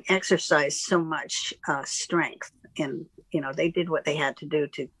exercise so much strength. In they did what they had to do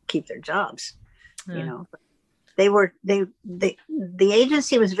to keep their jobs. The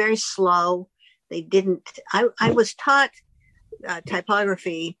agency was very slow. They didn't. I was taught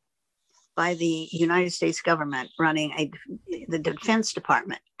typography by the United States government running the Defense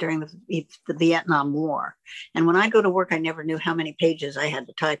Department during the Vietnam War. And when I go to work, I never knew how many pages I had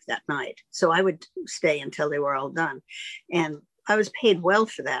to type that night. So I would stay until they were all done. And I was paid well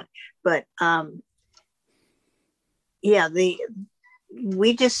for that. But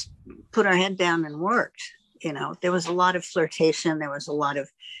we just put our head down and worked. There was a lot of flirtation. There was a lot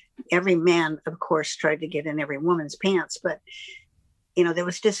of, every man, of course, tried to get in every woman's pants, but there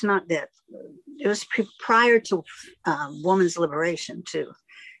was just not that. It was prior to women's liberation too,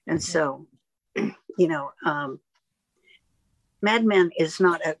 and so Mad Men is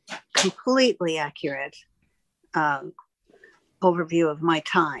not a completely accurate overview of my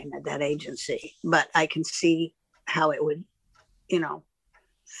time at that agency, but I can see how it would,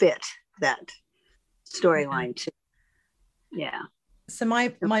 fit that storyline too. Yeah. So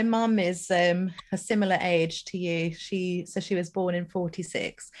my mum is a similar age to you. She was born in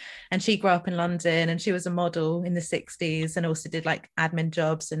 1946, and she grew up in London, and she was a model in the 1960s and also did like admin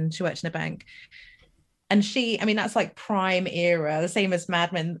jobs, and she worked in a bank. And that's like prime era, the same as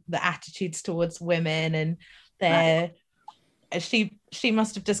Mad Men, the attitudes towards women, and she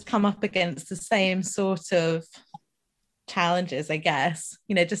must have just come up against the same sort of challenges, I guess,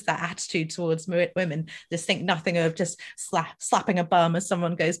 just that attitude towards women, just think nothing of just slapping a bum as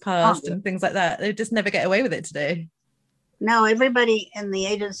someone goes past and things like that. They just never get away with it today. No, everybody in the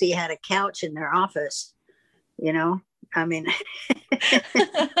agency had a couch in their office, I mean,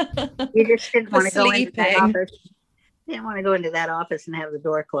 you just didn't want to go into that office. You didn't want to go into that office and have the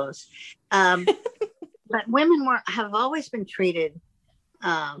door closed. But women have always been treated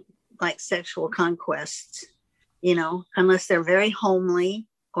like sexual conquests, unless they're very homely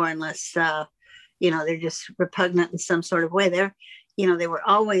or unless, they're just repugnant in some sort of way. They were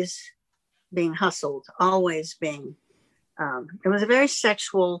always being hustled, always being, it was a very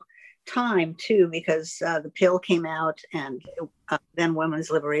sexual time too, because the pill came out and then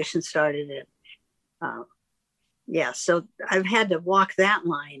women's liberation started. So I've had to walk that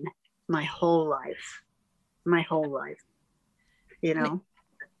line my whole life.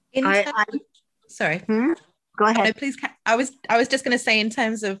 Sorry. Go ahead. No, please. I was just going to say, in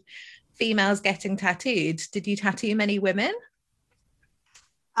terms of females getting tattooed, did you tattoo many women?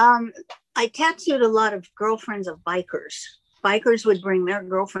 I tattooed a lot of girlfriends of bikers. Bikers would bring their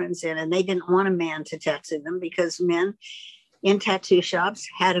girlfriends in, and they didn't want a man to tattoo them because men in tattoo shops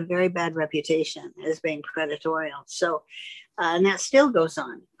had a very bad reputation as being predatory. So, and that still goes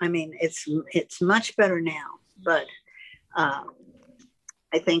on. I mean, it's much better now, but I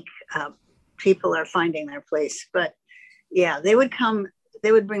think people are finding their place. But yeah, they would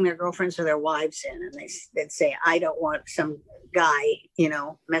bring their girlfriends or their wives in, and they'd say, I don't want some guy,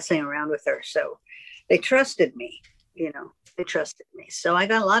 messing around with her. So they trusted me, So I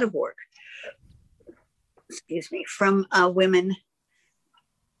got a lot of work, from women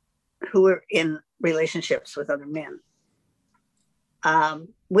who were in relationships with other men.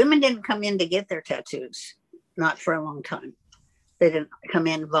 Women didn't come in to get their tattoos, not for a long time. They didn't come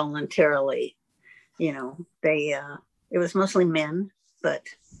in voluntarily. It was mostly men, but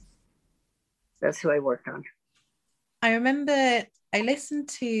that's who I worked on. I remember I listened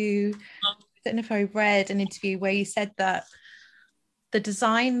to, I don't know if I read an interview where you said that the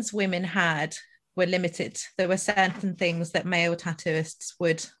designs women had were limited. There were certain things that male tattooists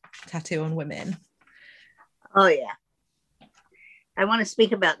would tattoo on women. Oh, yeah. I want to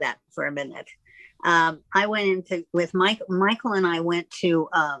speak about that for a minute. I went with Michael and I went to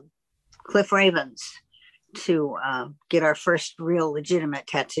Cliff Ravens to get our first real legitimate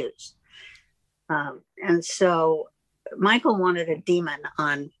tattoos. And so Michael wanted a demon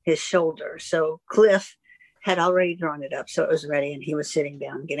on his shoulder. So Cliff had already drawn it up, so it was ready, and he was sitting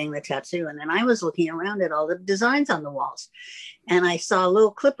down getting the tattoo. And then I was looking around at all the designs on the walls, and I saw a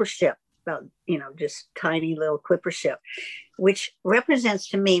little clipper ship, about, just tiny little clipper ship, which represents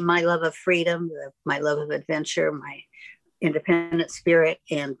to me my love of freedom, my love of adventure, my independent spirit.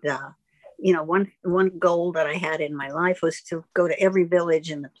 And, one goal that I had in my life was to go to every village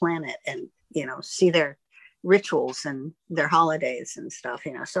in the planet and, see their rituals and their holidays and stuff,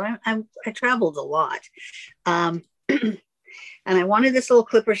 So I traveled a lot. And I wanted this little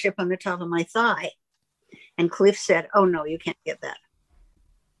clipper ship on the top of my thigh. And Cliff said, oh, no, you can't get that.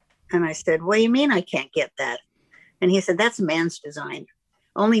 And I said, what do you mean I can't get that? And he said, that's man's design.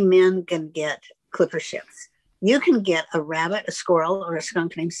 Only men can get clipper ships. You can get a rabbit, a squirrel, or a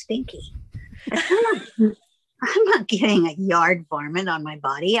skunk named Stinky. I'm not getting a yard varmint on my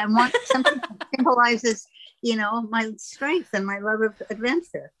body. I want something that symbolizes, my strength and my love of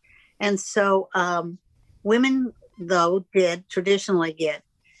adventure. And so women, though, did traditionally get,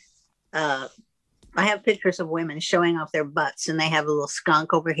 I have pictures of women showing off their butts, and they have a little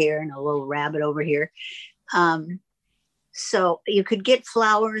skunk over here and a little rabbit over here. So you could get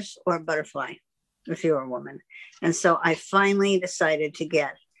flowers or a butterfly if you were a woman. And so I finally decided to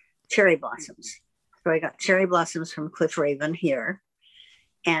get cherry blossoms. So I got cherry blossoms from Cliff Raven here.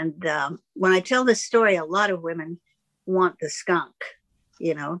 And when I tell this story, a lot of women want the skunk.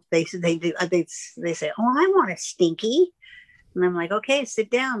 They say, oh, I want a Stinky. And I'm like, okay, sit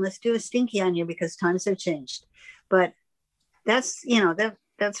down. Let's do a Stinky on you because times have changed. But that's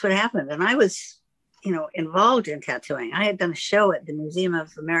what happened. And I was, involved in tattooing. I had done a show at the Museum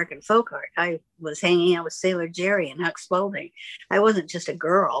of American Folk Art. I was hanging out with Sailor Jerry and Huck Spaulding. I wasn't just a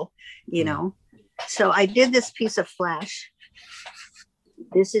girl, So I did this piece of flash.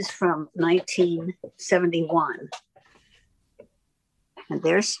 This is from 1971. And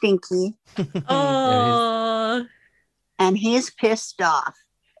there's Stinky. Oh. And he's pissed off.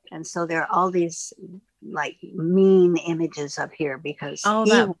 And so there are all these like mean images up here because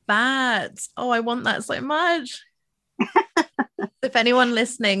that bat. Oh, I want that so much. If anyone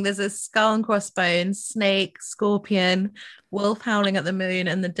listening, there's a skull and crossbones, snake, scorpion, wolf howling at the moon,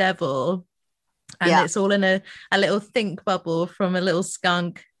 and the devil. And it's all in a little think bubble from a little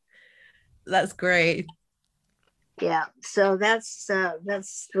skunk. That's great. Yeah, so that's a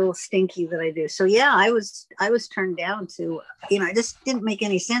little stinky that I do. So yeah, I was turned down to, it just didn't make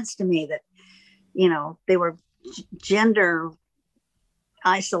any sense to me that, they were gender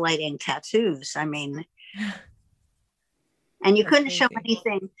isolating tattoos. I mean, and you couldn't show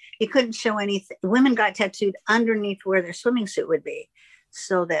anything. You couldn't show anything. Women got tattooed underneath where their swimming suit would be,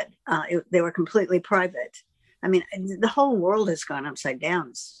 so that they were completely private. I mean, the whole world has gone upside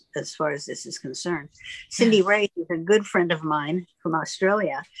down as far as this is concerned. Cindy Ray is a good friend of mine from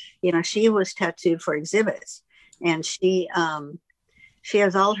Australia. She was tattooed for exhibits, and she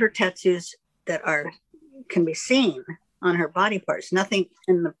has all her tattoos that can be seen on her body parts, nothing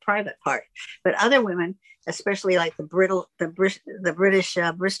in the private part. But other women, especially like the British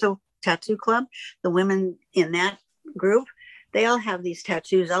Bristol Tattoo Club, the women in that group, they all have these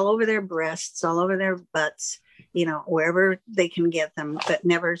tattoos all over their breasts, all over their butts, wherever they can get them, but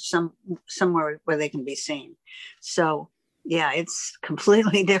never somewhere where they can be seen. So yeah, it's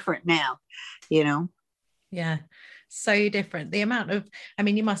completely different now, Yeah, so different. The amount of,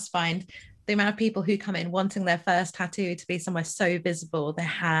 you must find the amount of people who come in wanting their first tattoo to be somewhere so visible, their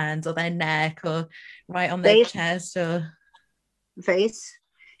hands or their neck or right on their chest or face.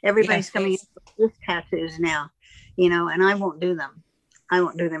 Everybody's coming in with tattoos now, and I won't do them.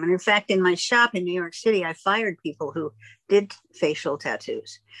 And in fact, in my shop in New York City, I fired people who did facial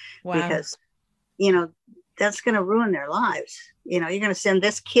tattoos. Wow. Because, that's going to ruin their lives. You're going to send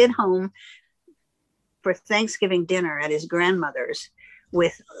this kid home for Thanksgiving dinner at his grandmother's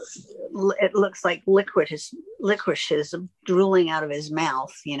with, it looks like licorice is drooling out of his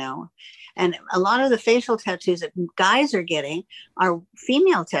mouth, And a lot of the facial tattoos that guys are getting are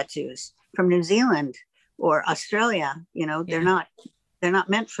female tattoos from New Zealand or Australia. They're not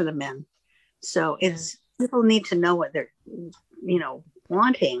meant for the men. So people need to know what they're,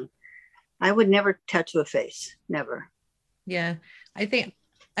 wanting. I would never tattoo a face, never. Yeah. I think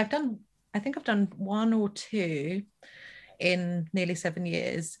I've done one or two in nearly 7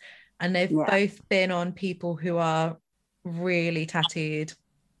 years, and they've both been on people who are really tattooed.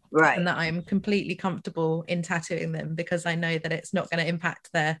 Right. And that I'm completely comfortable in tattooing them because I know that it's not going to impact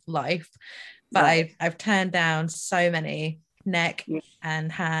their life. But right. I've turned down so many neck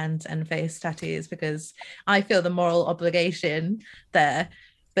and hand and face tattoos because I feel the moral obligation there,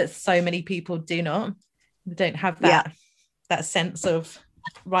 but so many people do not. They don't have that sense of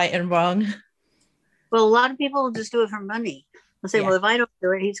right and wrong. Well, a lot of people will just do it for money. They'll say, well, if I don't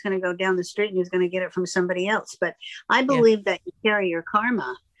do it, he's going to go down the street and he's going to get it from somebody else. But I believe that you carry your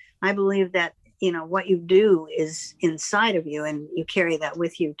karma. I believe that, what you do is inside of you and you carry that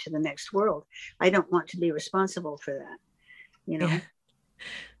with you to the next world. I don't want to be responsible for that.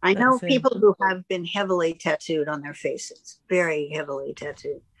 I know people who have been heavily tattooed on their faces, very heavily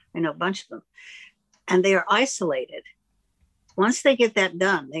tattooed. I know a bunch of them, and they are isolated. Once they get that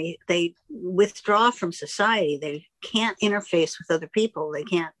done, they withdraw from society. They can't interface with other people. They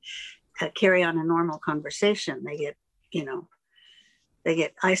can't carry on a normal conversation. They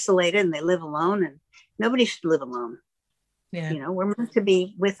get isolated and they live alone, and nobody should live alone. Yeah. We're meant to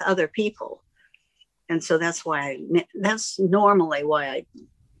be with other people. And so that's normally why I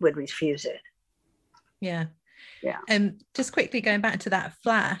would refuse it. Yeah. Yeah. And just quickly going back to that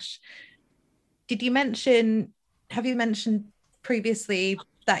flash, have you mentioned previously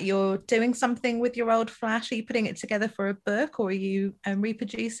that you're doing something with your old flash? Are you putting it together for a book, or are you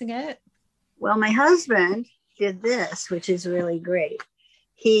reproducing it? Well, my husband did this, which is really great.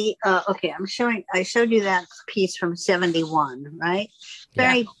 He, I showed you that piece from 71, right?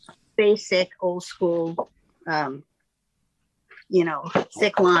 Very basic, old school,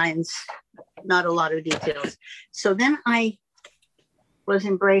 thick lines, not a lot of details. So then I was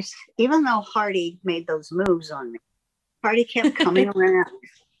embraced, even though Hardy made those moves on me. Hardy kept coming around.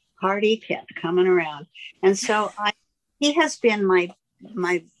 And so he has been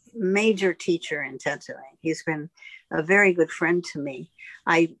my major teacher in tattooing. He's been a very good friend to me.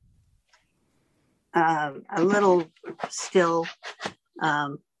 A little still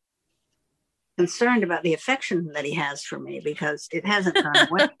concerned about the affection that he has for me because it hasn't gone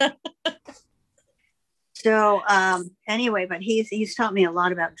away. So anyway, but he's taught me a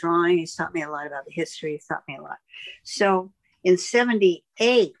lot about drawing. He's taught me a lot about the history. He's taught me a lot. So in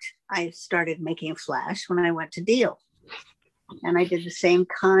 78, I started making flash when I went to Deal. And I did the same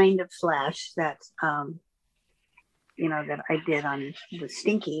kind of flash that I did on the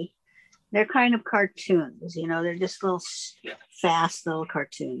Stinky. They're kind of cartoons, they're just little fast little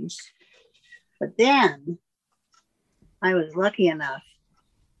cartoons. But then I was lucky enough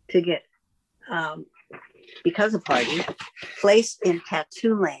to get because of Party, placed in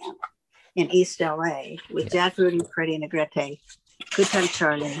Tattoo Land in East LA with Jack, Rudy, Freddie, Negrete, Good Time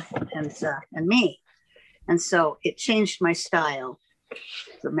Charlie, and me. And so it changed my style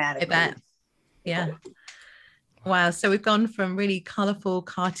dramatically. I bet. Yeah. Wow. So we've gone from really colorful,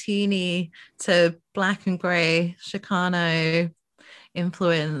 cartoony to black and gray, Chicano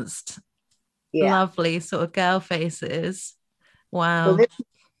influenced, lovely sort of girl faces. Wow. So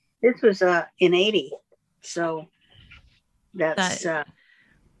this was in 80. So that's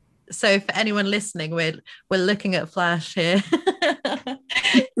so for anyone listening, we're looking at Flash here.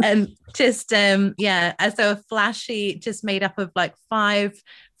 And just as though a flashy, just made up of like five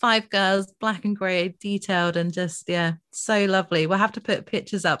girls, black and gray, detailed, and just so lovely. We'll have to put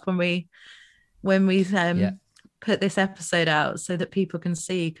pictures up when we put this episode out so that people can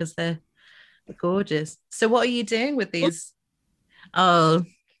see, because they're gorgeous. So what are you doing with these flowers?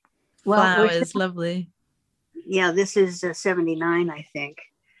 Lovely. Yeah, this is 79, I think.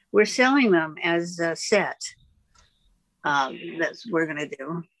 We're selling them as a set. That's what we're going to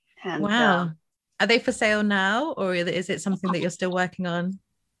do. And, wow. Are they for sale now, or is it something that you're still working on?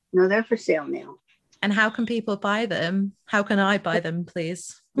 No, they're for sale now. And how can people buy them? How can I buy them,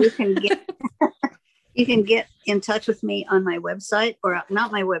 please? You can get in touch with me on my website, or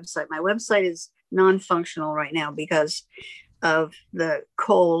not my website. My website is non-functional right now because of the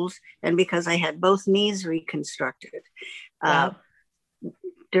cold and because I had both knees reconstructed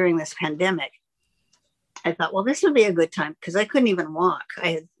during this pandemic. I thought, well, this would be a good time because I couldn't even walk. I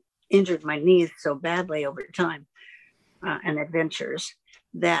had injured my knees so badly over time and adventures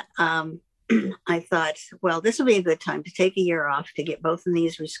that I thought, well, this will be a good time to take a year off to get both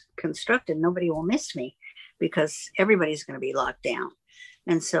knees reconstructed. Nobody will miss me because everybody's going to be locked down.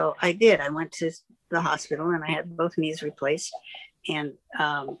 And so I did. I went to the hospital and I had both knees replaced. And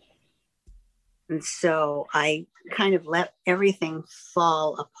so I kind of let everything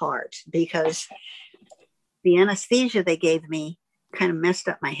fall apart because the anesthesia they gave me kind of messed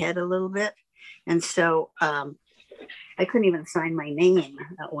up my head a little bit. And so I couldn't even sign my name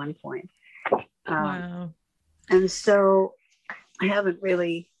at one point. Wow. And so I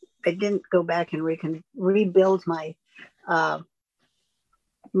didn't go back and rebuild my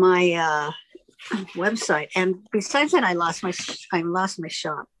website. And besides that, I lost my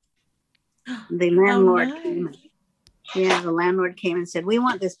shop. The landlord came and said, we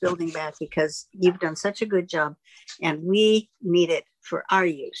want this building back because you've done such a good job and we need it for our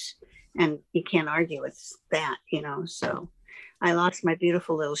use. And you can't argue with that, so I lost my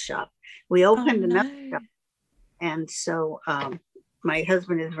beautiful little shop. We opened another shop. And so my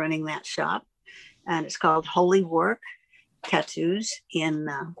husband is running that shop, and it's called Holy Work Tattoos in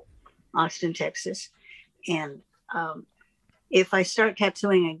Austin, Texas. And if I start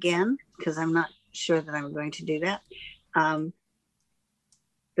tattooing again, because I'm not sure that I'm going to do that, the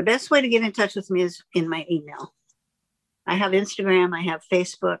best way to get in touch with me is in my email. I have Instagram, I have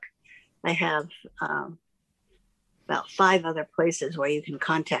Facebook, I have about 5 other places where you can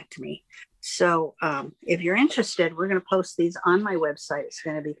contact me. So if you're interested, we're going to post these on my website. It's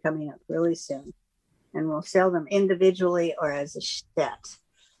going to be coming up really soon. And we'll sell them individually or as a set.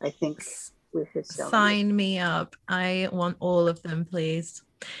 I think we should sell Sign me up. I want all of them, please.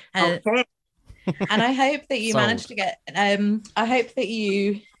 Okay. And I hope that you manage to get, I hope that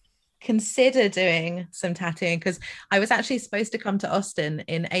you consider doing some tattooing, because I was actually supposed to come to Austin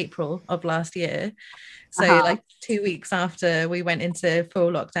in April of last year. So like 2 weeks after we went into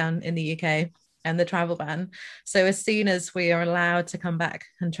full lockdown in the UK and the travel ban. So as soon as we are allowed to come back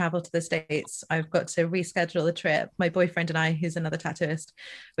and travel to the States, I've got to reschedule the trip. My boyfriend and I, who's another tattooist,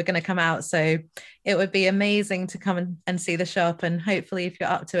 we're going to come out. So it would be amazing to come and see the shop. And hopefully if you're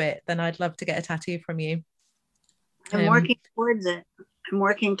up to it, then I'd love to get a tattoo from you. I'm working towards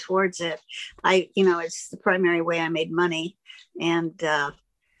it. It's the primary way I made money. And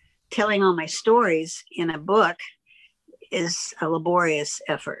telling all my stories in a book is a laborious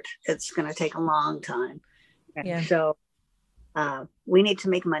effort. It's going to take a long time. Yeah. So we need to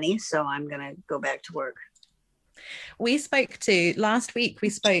make money. So I'm going to go back to work. Last week, we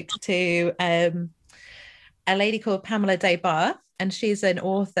spoke to a lady called Pamela Des Barres, and she's an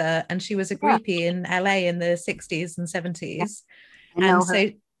author, and she was a groupie in LA in the 60s and 70s. And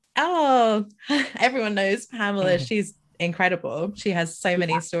so, everyone knows Pamela. She's incredible. She has so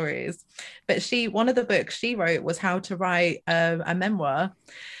many stories. But one of the books she wrote was how to write a memoir.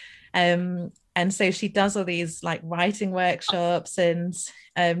 And And so she does all these like writing workshops and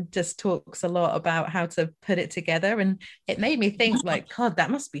just talks a lot about how to put it together. And it made me think, like, God, that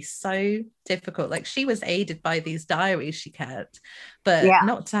must be so difficult. Like, she was aided by these diaries she kept, but Yeah.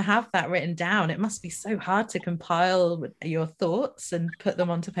 not to have that written down. It must be so hard to compile your thoughts and put them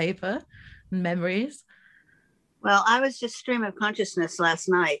onto paper and memories. Well, I was just stream of consciousness last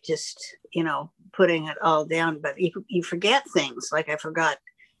night, just, putting it all down, but you forget things. Like I forgot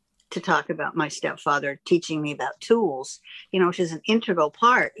to talk about my stepfather teaching me about tools, which is an integral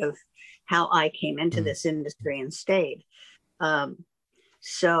part of how I came into this industry and stayed.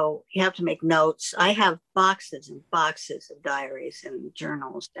 So you have to make notes. I have boxes and boxes of diaries and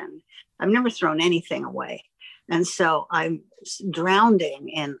journals, and I've never thrown anything away. And so I'm drowning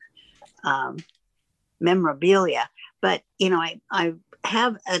in memorabilia. But, I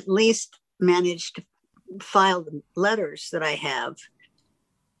have at least managed to file the letters that I have.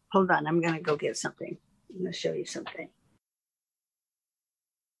 Hold on, I'm going to go get something. I'm going to show you something.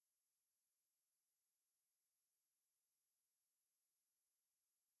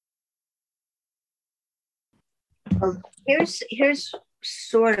 Well, here's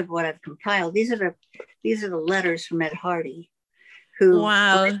sort of what I've compiled. These are the letters from Ed Hardy, who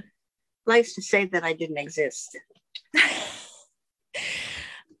likes to say that I didn't exist.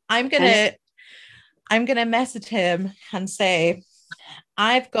 I'm gonna message him and say,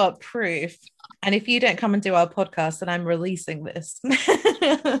 I've got proof, and if you don't come and do our podcast, then I'm releasing this.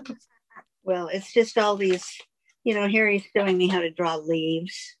 Well, it's just all these, here he's showing me how to draw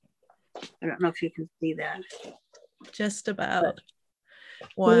leaves. I don't know if you can see that. Just about. But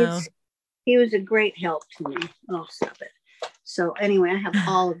wow. He was a great help to me. Oh, stop it. So anyway, I have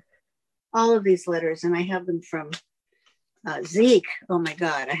all of these letters, and I have them from Zeke. Oh my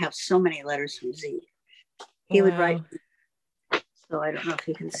God, I have so many letters from Zeke. He would write. So I don't know if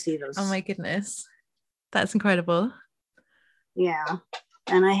you can see those. Oh my goodness. That's incredible. Yeah.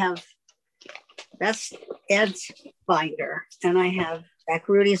 And that's Ed's binder. And I have Jack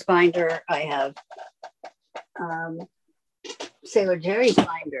Rudy's binder. I have Sailor Jerry's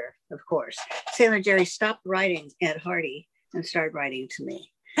binder, of course. Sailor Jerry stopped writing Ed Hardy and started writing to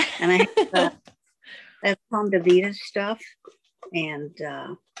me. And I have that's Tom DeVita's stuff. And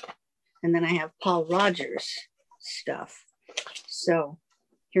then I have Paul Rogers stuff. So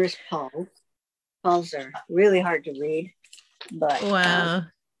here's Paul. Paul's are really hard to read, but wow.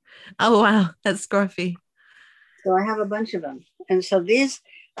 Oh wow, that's scruffy. So I have a bunch of them, and so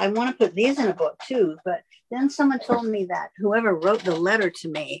I want to put these in a book too. But then someone told me that whoever wrote the letter to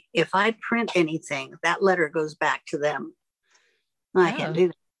me, if I print anything, that letter goes back to them. I can't do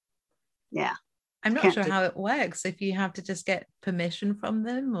that. Yeah, I'm not sure how it works. If you have to just get permission from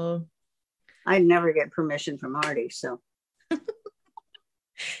them, or I never get permission from Hardy, so.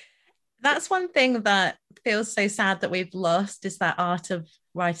 That's one thing that feels so sad that we've lost, is that art of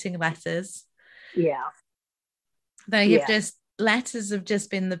writing letters. Yeah. Letters have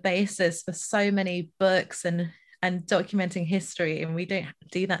just been the basis for so many books and documenting history, and we don't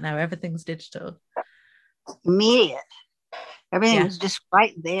do that now. Everything's digital. Immediate. Everything's just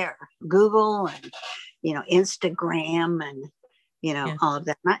right there. Google and, Instagram and, all of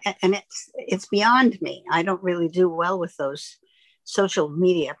that. And it's beyond me. I don't really do well with those social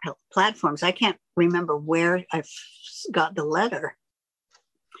media platforms. I can't remember where I got the letter.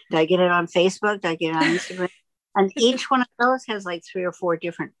 Did I get it on Facebook? Did I get it on Instagram? And each one of those has like 3 or 4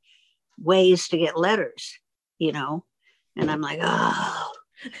 different ways to get letters, and I'm like, oh.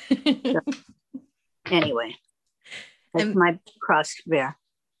 So, anyway, that's my cross there.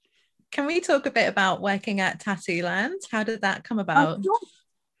 Can we talk a bit about working at Tattoo Land? How did that come about?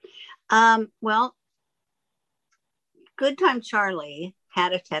 Well, Good Time Charlie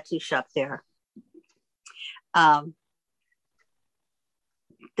had a tattoo shop there.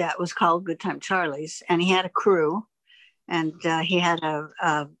 That was called Good Time Charlie's, and he had a crew, and he had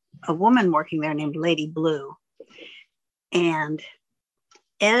a woman working there named Lady Blue. And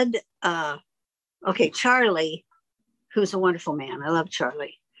Ed, Charlie, who's a wonderful man. I love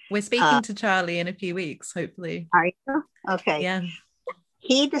Charlie. We're speaking to Charlie in a few weeks, hopefully. Are you? Okay. Yeah.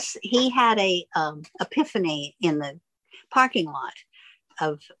 He had a epiphany in the parking lot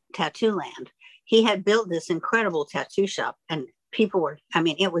of Tattoo Land. He had built this incredible tattoo shop, and people were,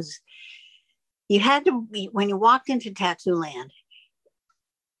 it was, you had to, when you walked into Tattoo Land,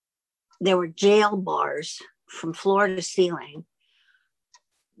 there were jail bars from floor to ceiling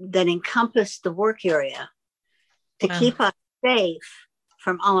that encompassed the work area to keep us safe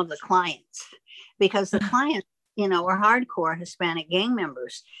from all of the clients, because the clients, were hardcore Hispanic gang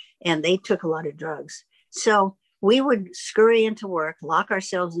members, and they took a lot of drugs. So we would scurry into work, lock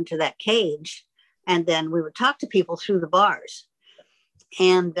ourselves into that cage, and then we would talk to people through the bars.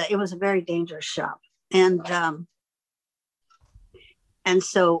 And it was a very dangerous shop. And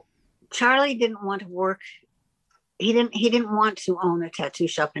so Charlie didn't want to work. He didn't want to own a tattoo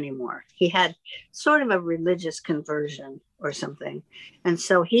shop anymore. He had sort of a religious conversion or something. And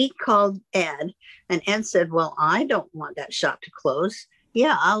so he called Ed, and Ed said, well, I don't want that shop to close.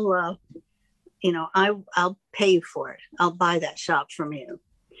 Yeah, I'll pay you for it. I'll buy that shop from you.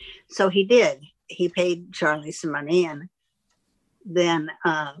 So he did. He paid Charlie some money, and then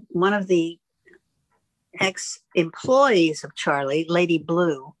one of the ex-employees of Charlie, Lady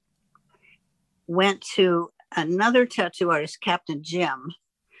Blue, went to another tattoo artist, Captain Jim,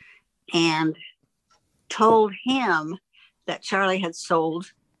 and told him that Charlie had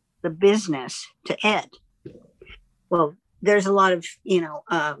sold the business to Ed. Well, there's a lot of,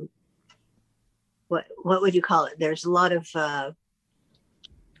 what would you call it? There's a lot of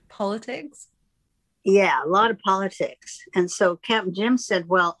politics. Yeah, a lot of politics. And so Captain Jim said,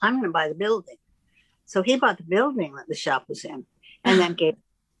 well, I'm going to buy the building. So he bought the building that the shop was in, and then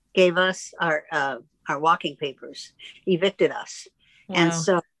gave us our walking papers, evicted us. Wow. And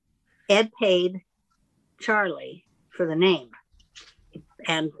so Ed paid Charlie for the name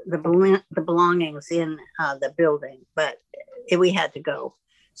and the belongings in the building, but we had to go.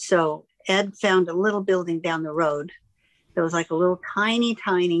 So Ed found a little building down the road. There was like a little tiny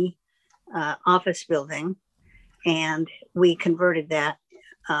office building, and we converted that.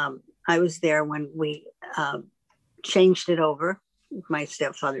 I was there when we changed it over with my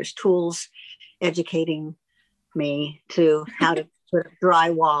stepfather's tools, educating me to how to put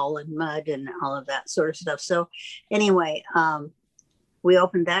drywall and mud and all of that sort of stuff. So anyway, we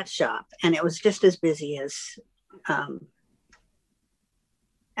opened that shop, and it was just as busy as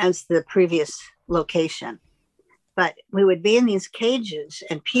the previous location. But we would be in these cages,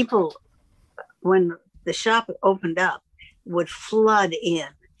 and people, when the shop opened up, would flood in.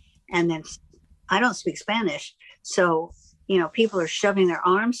 And then I don't speak Spanish, so people are shoving their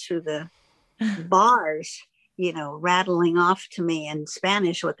arms through the bars, rattling off to me in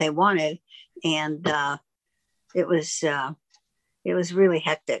Spanish what they wanted, and it was really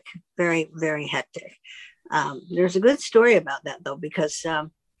hectic, very, very hectic. There's a good story about that though, because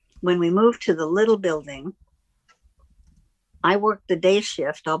when we moved to the little building, I worked the day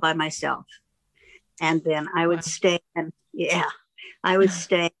shift all by myself, and then I would stay and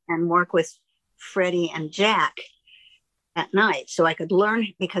work with Freddie and Jack at night, so I could learn,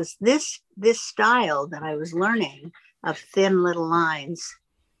 because this style that I was learning of thin little lines,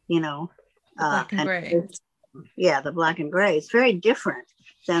 black and gray. The black and gray, it's very different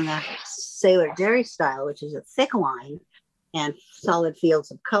than the Sailor Jerry style, which is a thick line and solid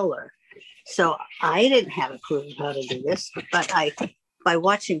fields of color. So I didn't have a clue how to do this, but by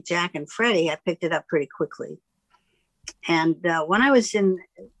watching Jack and Freddie, I picked it up pretty quickly. And when I was in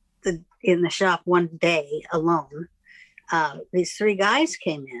the shop one day alone, these three guys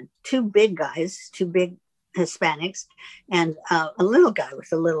came in, two big Hispanics, and a little guy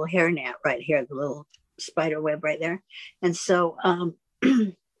with a little hairnet right here, the little spider web right there. And so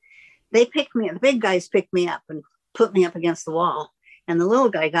they picked me up. The big guys picked me up and put me up against the wall. And the little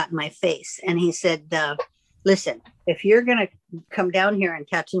guy got in my face, and he said, listen, if you're going to come down here and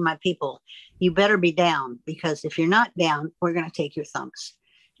tattoo my people, you better be down, because if you're not down, we're going to take your thumbs.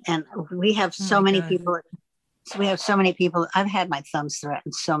 And we have so many people. So we have so many people. I've had my thumbs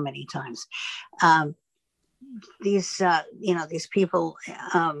threatened so many times. These people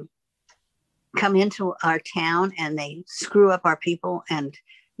come into our town and they screw up our people, and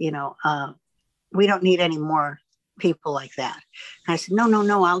we don't need any more people like that. And I said,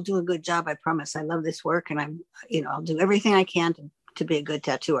 no, I'll do a good job. I promise. I love this work, and I'll do everything I can to be a good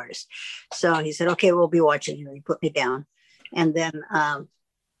tattoo artist. So he said, okay, we'll be watching you. He put me down. And then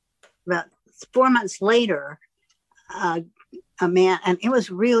about 4 months later, a man, and it was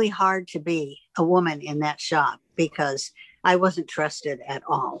really hard to be a woman in that shop, because I wasn't trusted at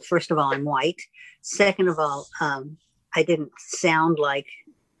all. First of all, I'm white. Second of all, I didn't sound like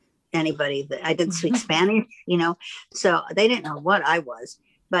anybody that I didn't speak Spanish, so they didn't know what I was.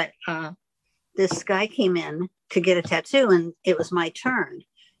 But this guy came in to get a tattoo, and it was my turn.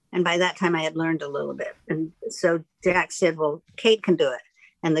 And by that time I had learned a little bit. And so Jack said, well, Kate can do it.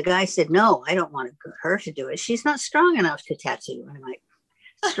 And the guy said, no, I don't want her to do it. She's not strong enough to tattoo. And I'm like,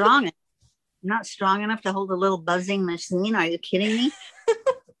 not strong enough to hold a little buzzing machine? Are you kidding me?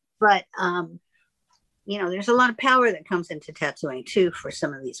 But, there's a lot of power that comes into tattooing too for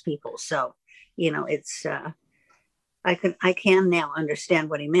some of these people. So, it's, I can now understand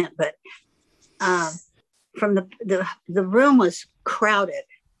what he meant. But from the room was crowded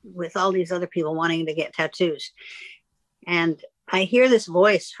with all these other people wanting to get tattoos. And I hear this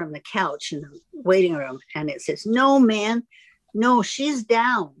voice from the couch in the waiting room, and it says, "No, man, no, she's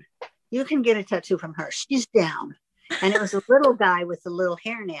down. You can get a tattoo from her. She's down." And it was a little guy with the little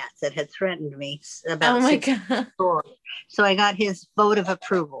hairnet that had threatened me about. Oh my God. Before. So I got his vote of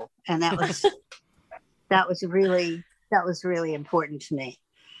approval, and that was really important to me.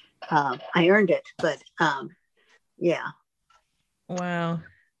 I earned it, but yeah. Wow.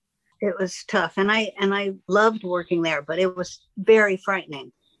 It was tough, and I loved working there, but it was very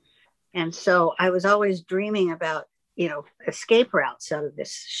frightening. And so I was always dreaming about, escape routes out of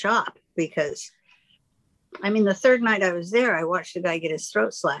this shop, because I mean, the third night I was there, I watched a guy get his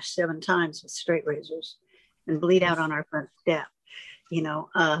throat slashed 7 times with straight razors and bleed out on our front step.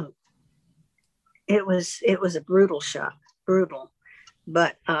 It was a brutal shop, brutal,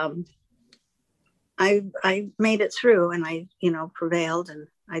 but I made it through, and I prevailed, and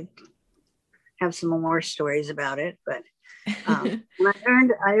I have some more stories about it, but I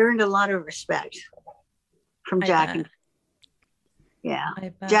earned a lot of respect from Jack. And yeah,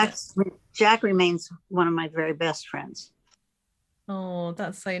 Jack remains one of my very best friends. Oh,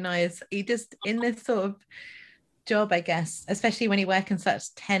 that's so nice. You just, in this sort of job, I guess, especially when you work in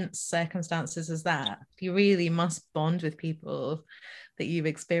such tense circumstances as that, you really must bond with people that you've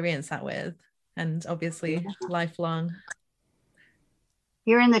experienced that with, and obviously lifelong.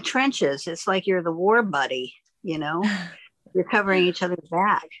 You're in the trenches. It's like you're the war buddy, you're covering each other's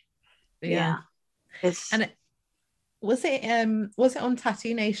back. Yeah. Was it on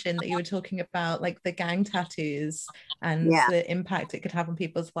Tattoo Nation that you were talking about, like the gang tattoos and the impact it could have on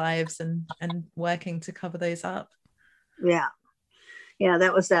people's lives, and working to cover those up? Yeah.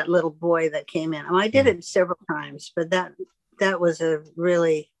 That was that little boy that came in. I did it several times, but that was a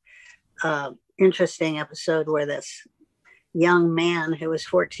really interesting episode where this young man who was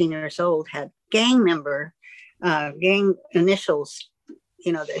 14 years old had gang initials,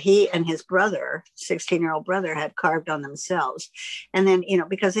 that he and his brother, 16-year-old brother, had carved on themselves. And then,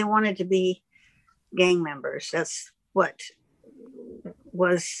 because they wanted to be gang members, that's what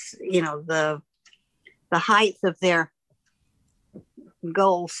was, the height of their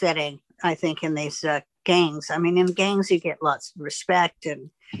goal setting, I think, in these gangs. I mean, in gangs, you get lots of respect, and,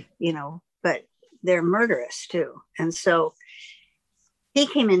 but they're murderous too. And so he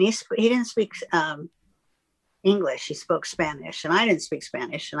came in, he didn't speak English, he spoke Spanish, and I didn't speak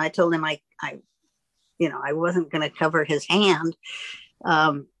Spanish. And I told him I wasn't going to cover his hand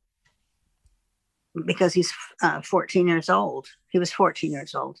because he's 14 years old. He was 14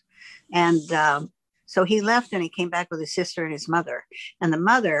 years old. And so he left, and he came back with his sister and his mother. And the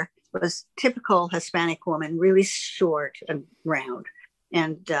mother was typical Hispanic woman, really short and round.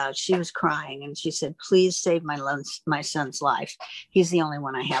 And she was crying, and she said, "Please save my son's life. He's the only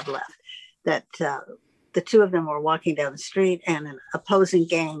one I have left." That the two of them were walking down the street, and an opposing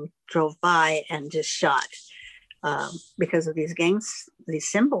gang drove by and just shot because of these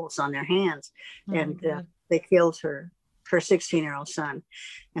symbols on their hands. Oh, and they killed her 16-year-old son.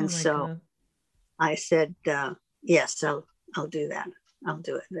 And God. I said, yes, I'll do that. I'll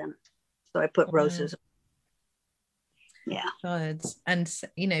do it then. So I put roses. Yeah. God. And,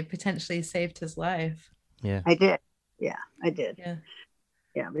 potentially saved his life. Yeah. I did. Yeah, I did.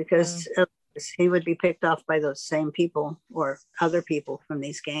 Yeah, because he would be picked off by those same people or other people from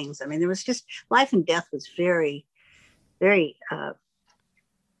these gangs. I mean, there was just, life and death was very, very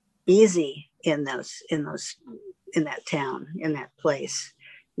easy in that town, in that place,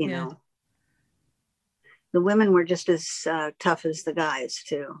 you know. The women were just as tough as the guys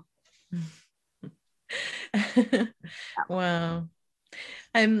too. Wow.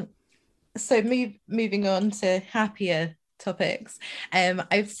 So moving on to happier topics.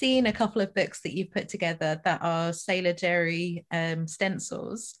 I've seen a couple of books that you've put together that are Sailor Jerry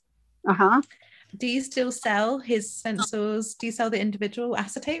stencils. Do you still sell his stencils? Do you sell the individual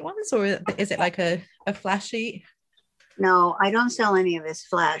acetate ones, or is it like a flash sheet? No, I don't sell any of his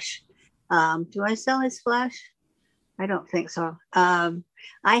flash. Do I sell his flash? I don't think so.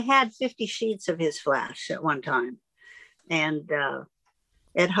 I had 50 sheets of his flash at one time, and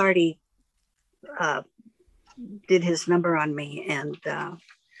Ed Hardy did his number on me, and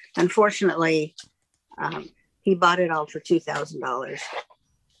unfortunately he bought it all for $2,000.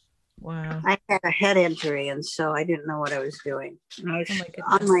 Wow. I had a head injury, and so I didn't know what I was doing. And I was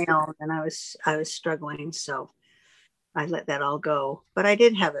on my own, and I was struggling, so I let that all go. But I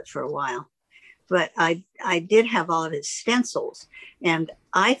did have it for a while. But I did have all of his stencils, and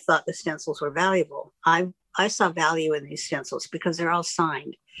I thought the stencils were valuable. I saw value in these stencils because they're all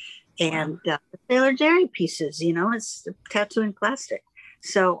signed. and Sailor Jerry pieces. You know, it's tattooing plastic.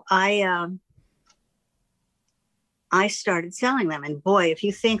 So I started selling them, and boy, if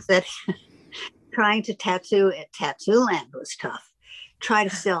you think that trying to tattoo at Tattooland was tough, try to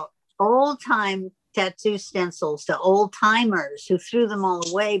sell old time tattoo stencils to old timers who threw them all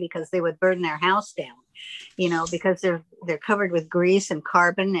away because they would burn their house down, you know, because they're covered with grease and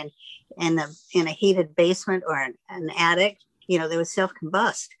carbon, and in a heated basement or an attic, you know, they would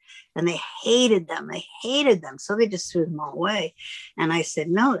self-combust, and they hated them. So they just threw them all away. And I said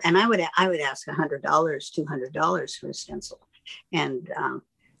no, and I would ask $100, $200 for a stencil, and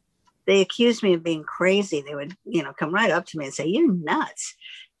they accused me of being crazy. They would, you know, come right up to me and say, "You're nuts.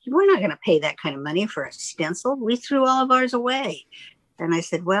 We're not going to pay that kind of money for a stencil. We threw all of ours away." And I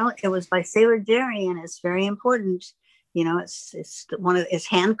said, "Well, it was by Sailor Jerry, and it's very important. You know, it's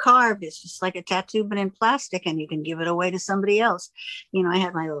hand carved. It's just like a tattoo, but in plastic, and you can give it away to somebody else." You know, I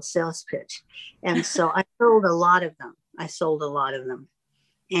had my little sales pitch, and so I sold a lot of them.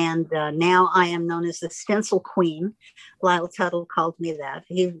 And now I am known as the Stencil Queen. Lyle Tuttle called me that.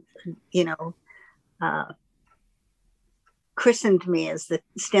 He, you know, christened me as the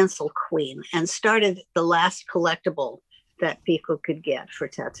Stencil Queen, and started the last collectible that people could get for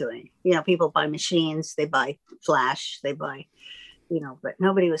tattooing. You know, people buy machines, they buy flash, they buy, you know, but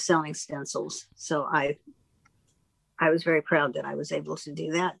nobody was selling stencils. So I was very proud that I was able to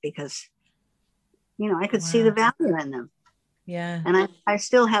do that, because, you know, I could see the value in them. Yeah. And I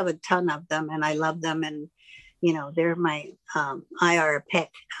still have a ton of them, and I love them. And, you know, they're my IRA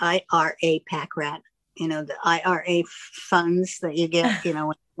pack rat, you know, the IRA funds that you get, you know,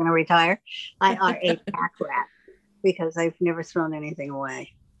 when you're going to retire. IRA pack rat, because I've never thrown anything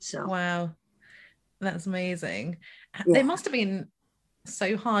away. So wow, that's amazing. Yeah. They must have been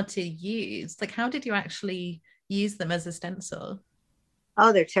so hard to use. Like, how did you actually use them as a stencil?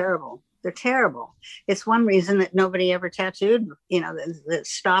 Oh, they're terrible. They're terrible. It's one reason that nobody ever tattooed, you know, that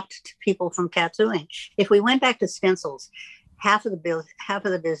stopped people from tattooing. If we went back to stencils, half of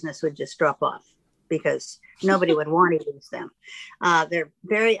the business would just drop off, because nobody would want to use them. They're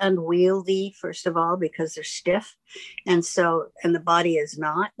very unwieldy, first of all, because they're stiff. And the body is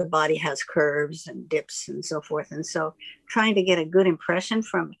not. The body has curves and dips and so forth. And so trying to get a good impression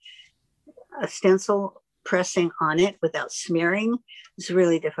from a stencil pressing on it without smearing is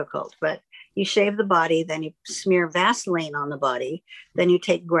really difficult. But you shave the body, then you smear Vaseline on the body, then you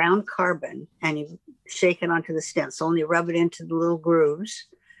take ground carbon and you shake it onto the stencil, and you rub it into the little grooves.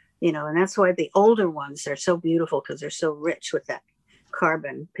 You know, and that's why the older ones are so beautiful, because they're so rich with that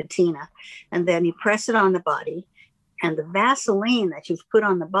carbon patina. And then you press it on the body, and the Vaseline that you've put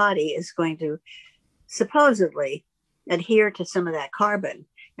on the body is going to supposedly adhere to some of that carbon.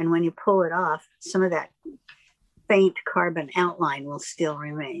 And when you pull it off, some of that faint carbon outline will still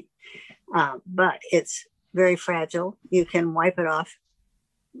remain. But it's very fragile. You can wipe it off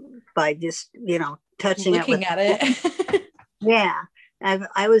by just, you know, touching Looking at it. Yeah.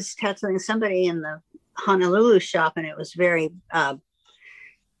 I was tattooing somebody in the Honolulu shop, and it was very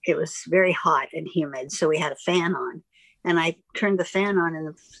hot and humid. So we had a fan on, and I turned the fan on, and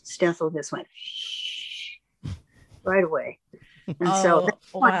the stencil just went right away. And so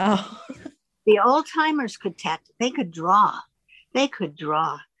wow. The old timers could tattoo. They could draw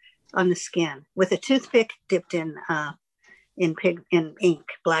on the skin with a toothpick dipped in ink,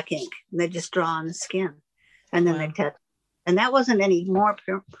 black ink. And they just draw on the skin, and then they tattoo. And that wasn't any more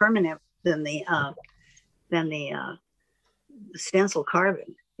permanent than the stencil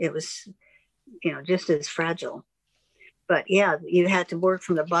carbon. It was, you know, just as fragile. But yeah, you had to work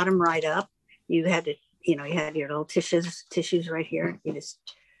from the bottom right up. You had to, you know, you had your little tissues right here. You just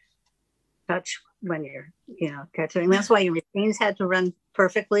touch when you're, you know, tattooing. That's why your machines had to run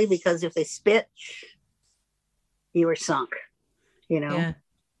perfectly, because if they spit, you were sunk, you know. Yeah.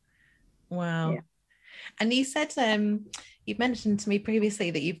 Wow. Yeah. And you said, you mentioned to me previously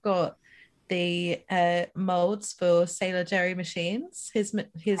that you've got the molds for Sailor Jerry machines, his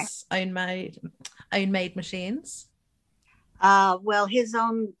own made machines. Well, his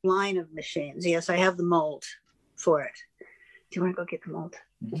own line of machines. Yes, I have the mold for it. Do you want to go get the mold?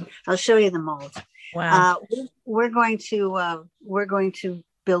 Mm-hmm. I'll show you the mold. Wow. We're going to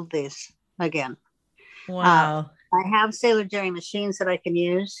build these again. Wow. I have Sailor Jerry machines that I can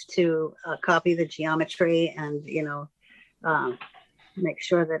use to copy the geometry and, you know, make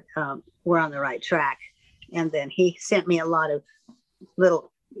sure that we're on the right track. And then he sent me a lot of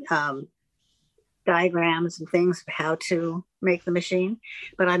little diagrams and things of how to make the machine.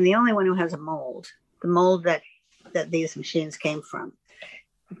 But I'm the only one who has a mold, the mold that these machines came from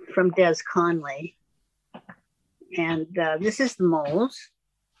Des Conley. And this is the mold.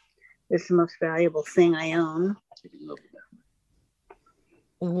 It's the most valuable thing I own.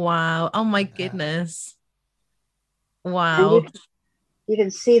 Wow. Oh my goodness. And Wow. you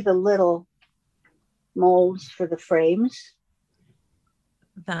can see the little molds for the frames.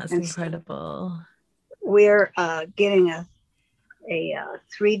 That's And so incredible. we're getting a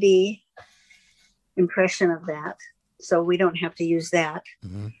 3D impression of that, so we don't have to use that.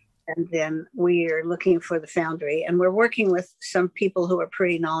 Mm-hmm. And then we're looking for the foundry, and we're working with some people who are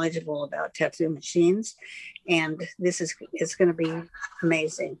pretty knowledgeable about tattoo machines, and this is going to be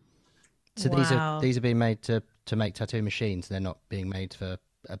amazing. So Wow. these are being made to make tattoo machines. They're not being made for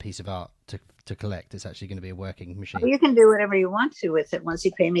a piece of art to collect. It's actually going to be a working machine. You can do whatever you want to with it once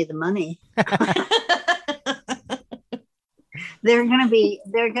you pay me the money. They're going to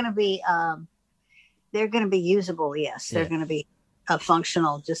be usable. Yes, they're going to be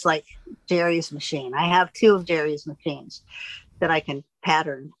functional, just like Jerry's machine. I have 2 of Jerry's machines that I can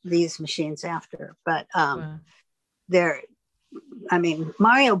pattern these machines after. But Wow.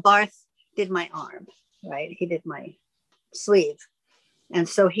 Mario Barth did my arm, right? He did my sleeve, and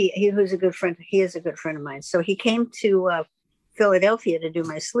so he was a good friend. He is a good friend of mine. So he came to Philadelphia to do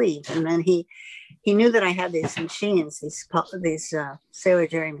my sleeve, and then he knew that I had these machines, these Sailor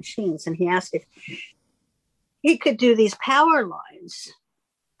Jerry machines, and he asked if he could do these power lines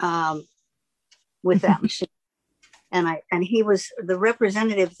with that machine. And he was the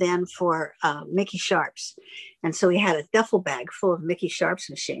representative then for Mickey Sharps, and so he had a duffel bag full of Mickey Sharps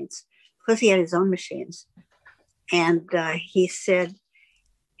machines. Plus, he had his own machines, and he said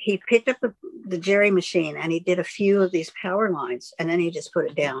he picked up the Jerry machine and he did a few of these power lines, and then he just put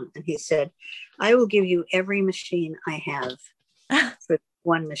it down. And he said, "I will give you every machine I have for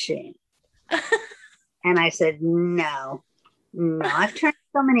one machine." And I said, no, I've turned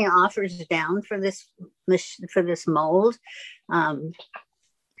so many offers down for this mold.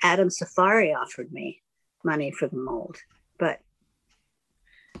 Adam Safari offered me money for the mold, but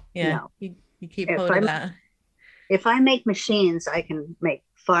Yeah, no. you keep hold of that. If I make machines, I can make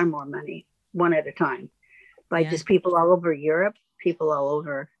far more money one at a time by just people all over Europe, people all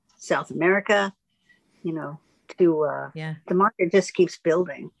over South America, the market just keeps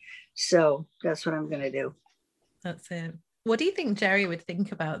building. So that's what I'm going to do. That's it. What do you think Jerry would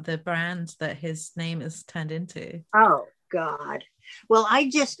think about the brand that his name is turned into? Oh, God. Well,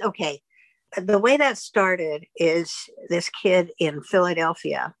 the way that started is this kid in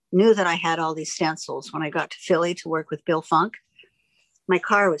Philadelphia knew that I had all these stencils when I got to Philly to work with Bill Funk. My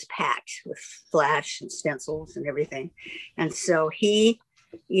car was packed with flash and stencils and everything. And so he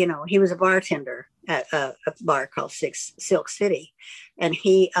was a bartender at a bar called Silk City. And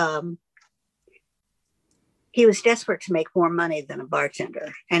he was desperate to make more money than a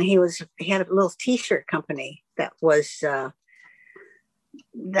bartender. And he had a little t-shirt company that was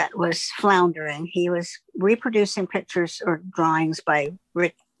floundering. He was reproducing pictures or drawings by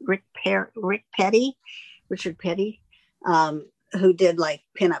Richard Petty, who did like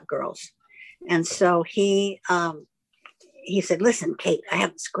pinup girls. And so he said, "Listen, Kate, I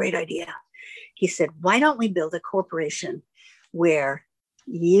have this great idea." He said, "Why don't we build a corporation where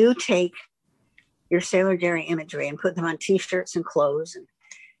you take your Sailor Jerry imagery and put them on t-shirts and clothes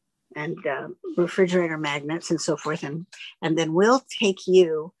and refrigerator magnets and so forth. And then we'll take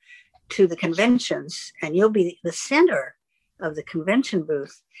you to the conventions and you'll be the center of the convention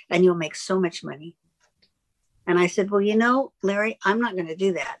booth and you'll make so much money." And I said, "Well, Larry, I'm not going to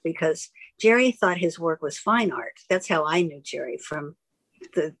do that because Jerry thought his work was fine art." That's how I knew Jerry, from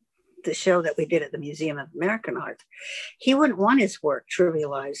the show that we did at the Museum of American Art. He wouldn't want his work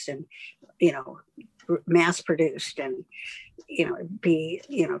trivialized and, mass produced and, be,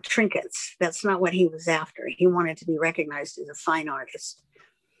 trinkets. That's not what he was after. He wanted to be recognized as a fine artist.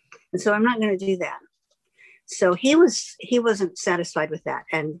 And so I'm not going to do that. So he wasn't satisfied with that.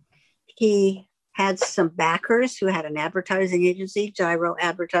 And he had some backers who had an advertising agency, Gyro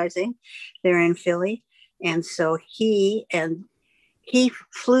Advertising. They're in Philly. And so he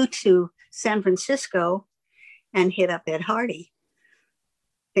flew to San Francisco and hit up Ed Hardy,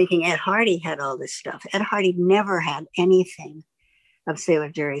 thinking Ed Hardy had all this stuff. Ed Hardy never had anything of Sailor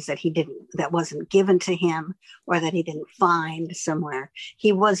Jerry's that wasn't given to him or that he didn't find somewhere.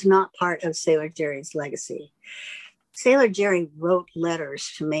 He was not part of Sailor Jerry's legacy. Sailor Jerry wrote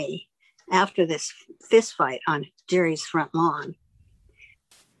letters to me after this fist fight on Jerry's front lawn,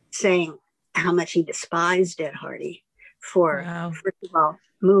 saying how much he despised Ed Hardy for, first of all,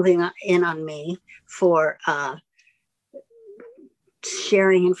 moving in on me, for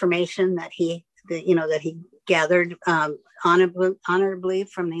sharing information that he gathered honorably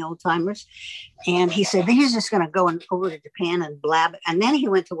from the old timers. And he said he's just going to go over to Japan and blab. And then he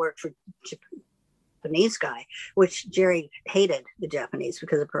went to work for Japanese guy, which Jerry hated the Japanese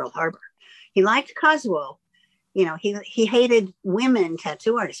because of Pearl Harbor. He liked Kazuo. You know, he hated women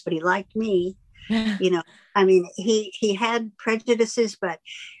tattoo artists, but he liked me. You know, I mean, he had prejudices, but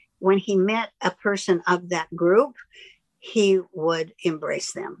when he met a person of that group, he would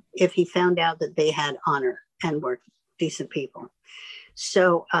embrace them if he found out that they had honor and were decent people.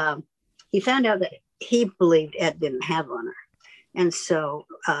 So he found out that he believed Ed didn't have honor. And so,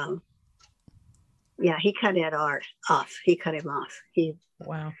 yeah, he cut Ed off. He cut him off.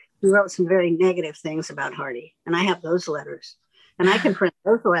 Wow. He wrote some very negative things about Hardy. And I have those letters. And I can print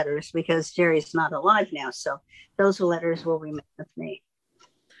those letters because Jerry's not alive now. So those letters will remain with me.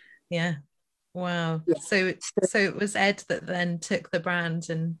 Yeah. Wow. Yeah. So it was Ed that then took the brand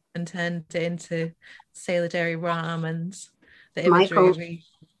and turned it into Sailor Jerry Ram and the imagery.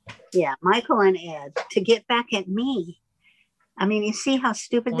 Michael and Ed to get back at me. I mean, you see how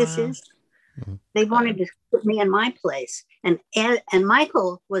stupid this is? They wanted to put me in my place. And Ed and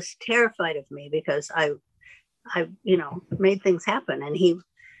Michael was terrified of me because I you know, made things happen. And he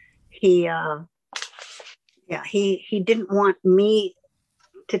didn't want me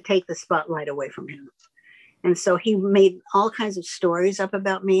to take the spotlight away from him. And so he made all kinds of stories up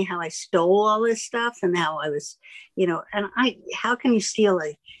about me, how I stole all this stuff and how I was, you know, and how can you steal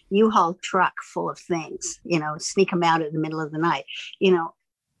a U-Haul truck full of things, you know, sneak them out in the middle of the night, you know?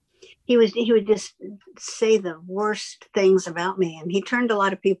 He would just say the worst things about me. And he turned a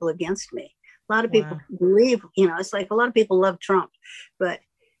lot of people against me. A lot of people believe, you know, it's like a lot of people love Trump, but,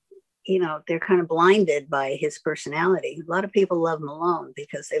 you know, they're kind of blinded by his personality. A lot of people love Malone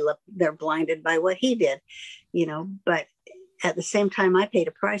because they're blinded by what he did, you know, but at the same time, I paid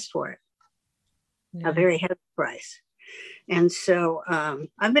a price for it, a very heavy price. And so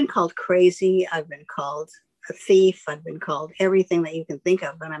I've been called crazy. I've been called a thief. I've been called everything that you can think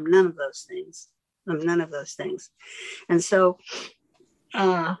of, but I'm none of those things. And so,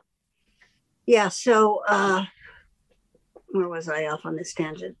 where was I off on this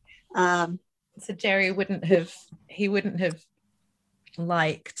tangent? So Jerry wouldn't have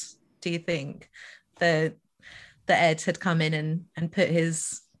liked, do you think, that Ed had come in and put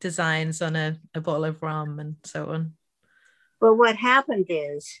his designs on a bottle of rum and so on? Well, what happened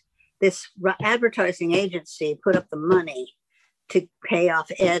is this advertising agency put up the money to pay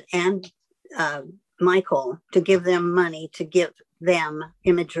off Ed and Michael, to give them money to give them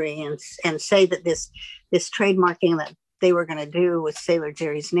imagery and say that this trademarking that they were going to do with Sailor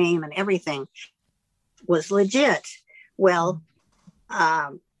Jerry's name and everything was legit. Well,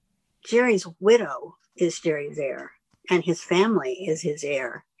 Jerry's widow is Jerry's heir and his family is his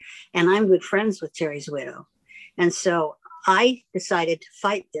heir. And I'm good friends with Jerry's widow. And so I decided to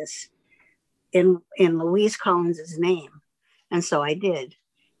fight this in Louise Collins's name. And so I did.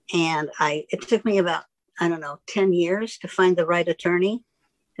 And it took me about, 10 years to find the right attorney.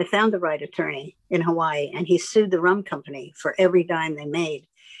 I found the right attorney in Hawaii, and he sued the rum company for every dime they made.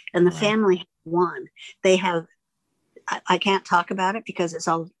 And the family won. They have, I can't talk about it because it's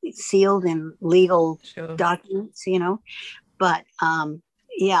all sealed in legal documents, you know, but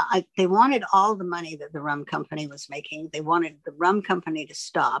they wanted all the money that the rum company was making. They wanted the rum company to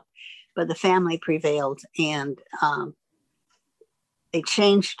stop, but the family prevailed, and they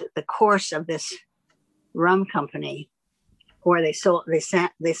changed the course of this rum company, or they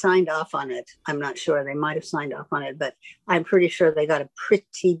signed off on it. I'm not sure. They might have signed off on it, but I'm pretty sure they got a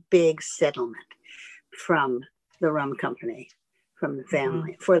pretty big settlement from the rum company, from the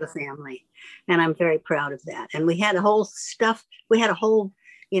family, for the family. And I'm very proud of that. And we had a whole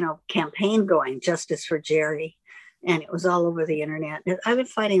campaign going, Justice for Jerry. And it was all over the internet. I've been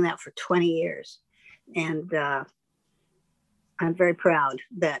fighting that for 20 years. And I'm very proud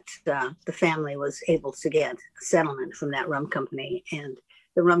that the family was able to get a settlement from that rum company. And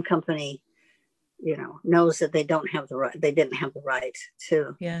the rum company, you know, knows that they didn't have the right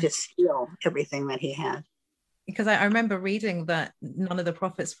to just steal everything that he had. Because I remember reading that none of the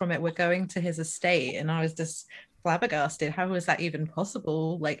profits from it were going to his estate, and I was just flabbergasted. How was that even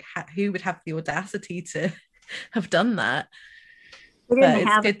possible? Like, who would have the audacity to have done that? But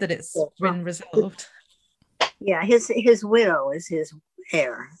it's good that it's been resolved. Yeah, his widow is his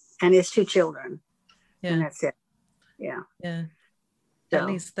heir, and his 2 children. Yeah, and that's it. Yeah. So, at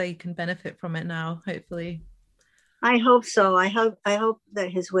least they can benefit from it now, hopefully. I hope so. I hope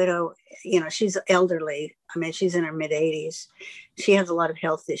that his widow, you know, she's elderly. I mean, she's in her mid-80s. She has a lot of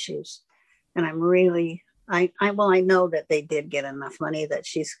health issues, and I'm really, I know that they did get enough money that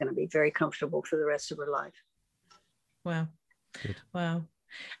she's going to be very comfortable for the rest of her life. Wow. Good. Wow.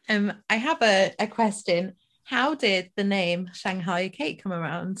 I have a question. How did the name Shanghai Cake come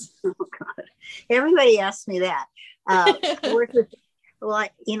around? Oh, God. Everybody asks me that. I worked with, well,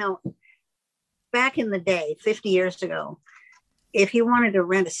 back in the day, 50 years ago, if you wanted to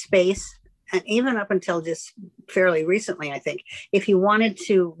rent a space, and even up until just fairly recently, I think, if you wanted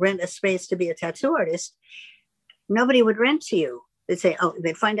to rent a space to be a tattoo artist, nobody would rent to you. They'd say, oh,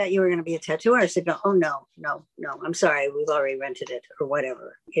 they'd find out you were going to be a tattoo artist. They'd go, oh, no, I'm sorry, we've already rented it or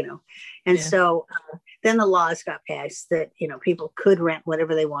whatever, And so then the laws got passed that, people could rent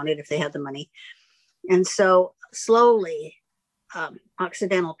whatever they wanted if they had the money. And so slowly,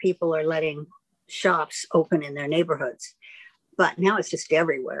 Occidental people are letting shops open in their neighborhoods. But now it's just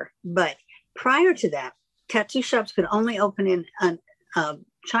everywhere. But prior to that, tattoo shops could only open in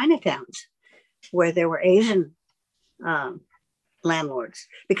Chinatowns where there were Asian landlords,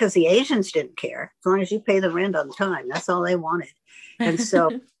 because the Asians didn't care. As long as you pay the rent on time, that's all they wanted. And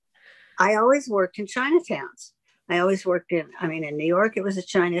so I always worked in Chinatowns. I always worked in New York, it was a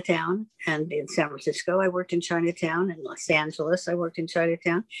Chinatown. And in San Francisco, I worked in Chinatown. In Los Angeles, I worked in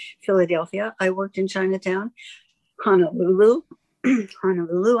Chinatown. Philadelphia, I worked in Chinatown. Honolulu,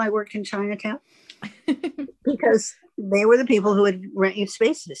 I worked in Chinatown. Because they were the people who would rent you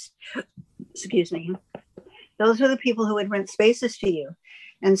spaces. Excuse me. Those were the people who would rent spaces to you.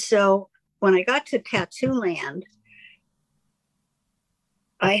 And so when I got to Tattoo Land,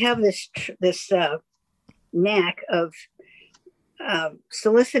 I have this knack of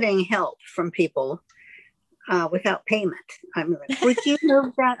soliciting help from people without payment. I'm like, would you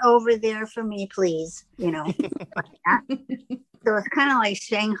move that over there for me, please? Like that. So it's kind of like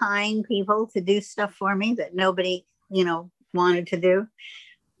Shanghaiing people to do stuff for me that nobody, wanted to do.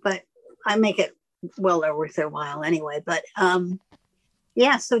 But I make it well worth their while anyway. But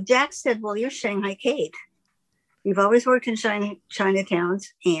so Jack said, well, you're Shanghai Kate. You've always worked in Chinatowns,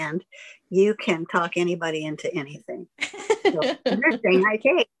 and you can talk anybody into anything. So you're Shanghai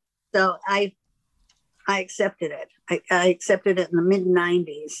Kate. So I accepted it. I accepted it in the mid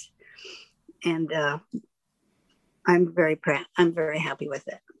 90s, and I'm very proud. I'm very happy with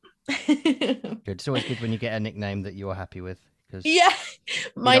it. Good. It's always good when you get a nickname that you're happy with. Yeah,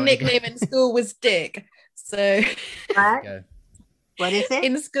 my nickname in school was Dick. So what is it?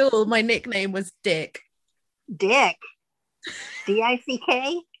 In school, my nickname was Dick. Dick.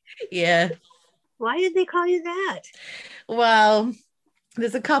 D-I-C-K? Yeah. Why did they call you that? Well,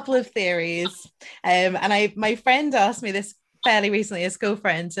 there's a couple of theories. And my friend asked me this fairly recently, a school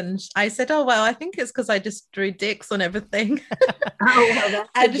friend, and I said, oh, well, I think it's because I just drew dicks on everything.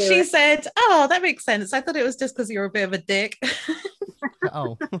 And she said, oh, that makes sense. I thought it was just because you're a bit of a dick.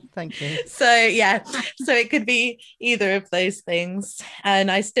 Oh, thank you. So it could be either of those things. And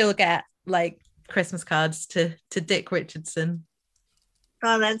I still get like Christmas cards to Dick Richardson.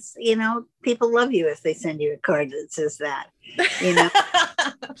 Oh, that's, people love you if they send you a card that says that,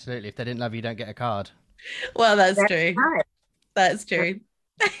 Absolutely. If they didn't love you, don't get a card. Well, that's true. Right. That's true.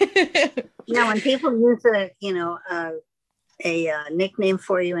 When people use a nickname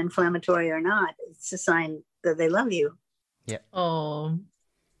for you, inflammatory or not, it's a sign that they love you. Yeah. Oh,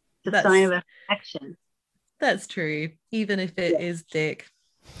 it's a sign of affection. That's true, even if it is Dick.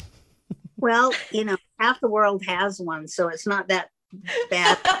 Well, half the world has one, so it's not that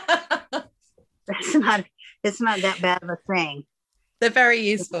bad. It's not that bad of a thing. They're very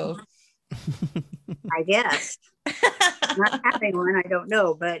useful. I guess. Not having one, I don't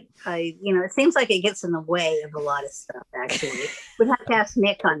know, but it seems like it gets in the way of a lot of stuff, actually. We'd have to ask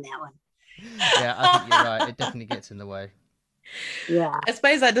Nick on that one. Yeah, I think you're right. It definitely gets in the way. Yeah. I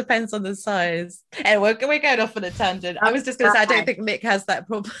suppose that depends on the size. And we're going off on a tangent. I was just going to say, I don't think Nick has that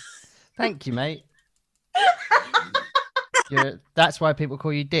problem. Thank you, mate. That's why people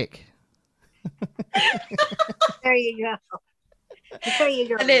call you Dick. There you go. There you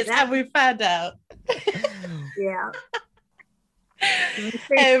go. And it's how we found out. Yeah.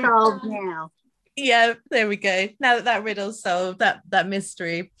 Mystery solved now. Yeah, there we go. Now that riddle's solved, that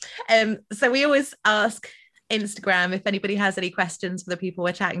mystery. So we always ask Instagram if anybody has any questions for the people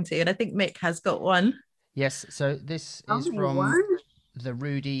we're chatting to, and I think Mick has got one. Yes. So this is from the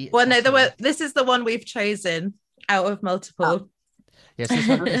Rudy. Well, no, this is the one we've chosen out of multiple. Oh.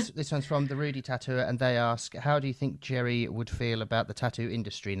 Yes, this one's from the Rudy Tattooer, and they ask, how do you think Jerry would feel about the tattoo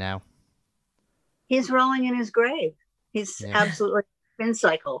industry now? He's rolling in his grave. He's absolutely spin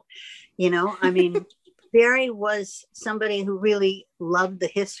cycle. Barry was somebody who really loved the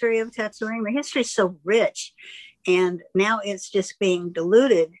history of tattooing. The history is so rich, and now it's just being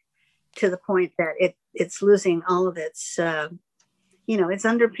diluted to the point that it's losing all of its, its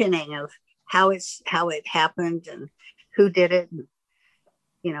underpinning of how it happened and who did it. And,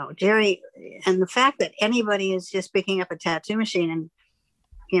 you know, Jerry, and the fact that anybody is just picking up a tattoo machine and,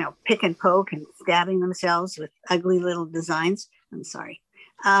 you know, pick and poke and stabbing themselves with ugly little designs. I'm sorry.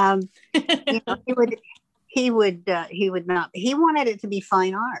 You know, he would not. He wanted it to be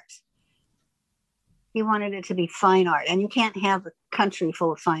fine art. He wanted it to be fine art, and you can't have a country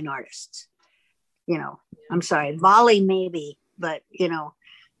full of fine artists. You know, I'm sorry, Bali maybe, but you know,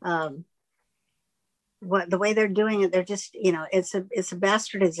 what the way they're doing it, they're just, you know, it's a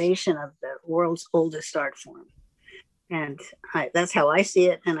bastardization of the world's oldest art form, and that's how I see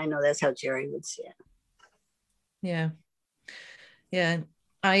it, and I know that's how Jerry would see it. Yeah,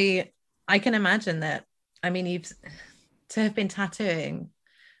 I can imagine that. I mean, to have been tattooing,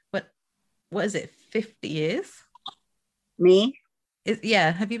 what is it, 50 years? Me?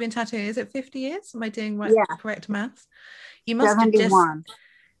 Have you been tattooing? Is it 50 years? Am I doing correct maths? You must 71. have just,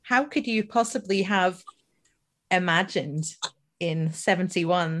 how could you possibly have imagined in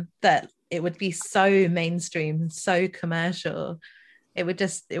 71 that it would be so mainstream, so commercial?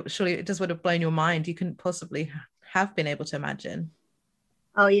 Surely it just would have blown your mind. You couldn't possibly have been able to imagine.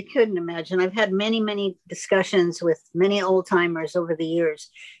 Oh, you couldn't imagine. I've had many, many discussions with many old timers over the years.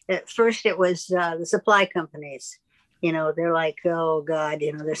 At first, it was the supply companies. You know, they're like, oh God,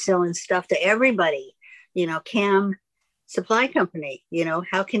 you know, they're selling stuff to everybody. You know, CAM supply company. You know,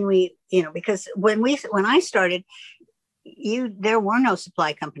 how can we? You know, because when I started, there were no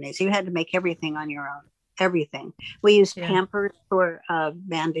supply companies. You had to make everything on your own. Everything. We used Pampers for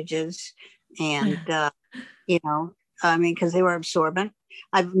bandages, and you know, I mean, because they were absorbent.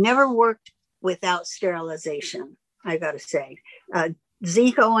 I've never worked without sterilization, I got to say.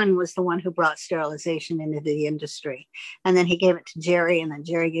 Zeke Owen was the one who brought sterilization into the industry. And then he gave it to Jerry, and then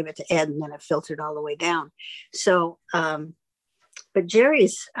Jerry gave it to Ed, and then it filtered all the way down. So, but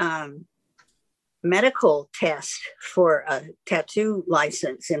Jerry's medical test for a tattoo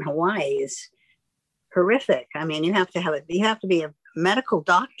license in Hawaii is horrific. I mean, you have to be a medical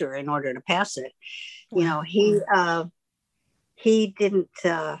doctor in order to pass it. Wow. You know, he didn't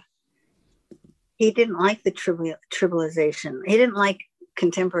like the tribalization. He didn't like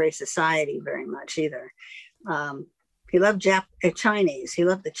contemporary society very much either. He loved Chinese. He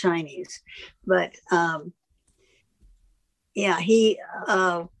loved the Chinese, but he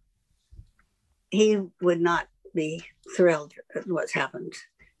would not be thrilled at what's happened.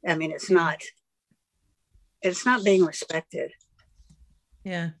 I mean, it's not being respected.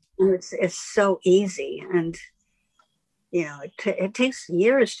 Yeah, it's so easy, and you know, it takes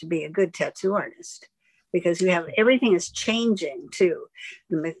years to be a good tattoo artist because everything is changing too.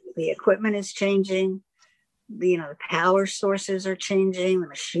 The equipment is changing. You know, the power sources are changing. The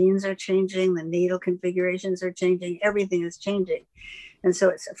machines are changing. The needle configurations are changing. Everything is changing. And so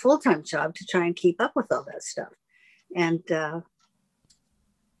it's a full-time job to try and keep up with all that stuff. And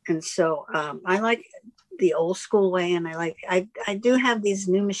so I like the old school way. And I do have these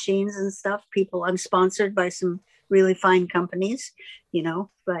new machines and stuff. I'm sponsored by some really fine companies, you know,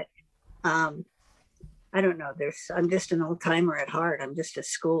 but I don't know. I'm just an old timer at heart. I'm just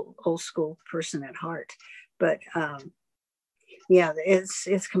old school person at heart. But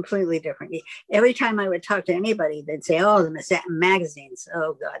it's completely different. Every time I would talk to anybody, they'd say, "Oh, the magazines.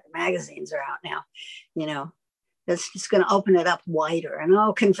 Oh God, the magazines are out now." You know, that's just going to open it up wider.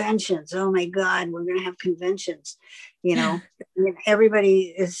 And conventions. Oh my God, we're going to have conventions. You know, I mean,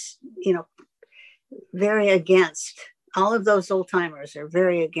 everybody is, you know, very against. All of those old timers are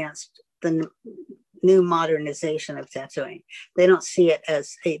very against the new modernization of tattooing. They don't see it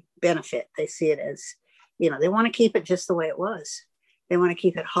as a benefit. They see it as, you know, they want to keep it just the way it was. They want to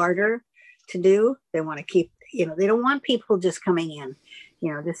keep it harder to do. They want to keep, you know, they don't want people just coming in,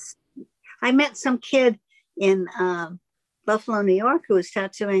 you know, I met some kid in Buffalo, New York, who was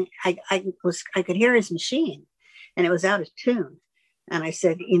tattooing. I could hear his machine and it was out of tune. And I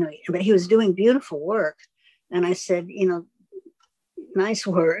said, you know, but he was doing beautiful work. And I said, you know, nice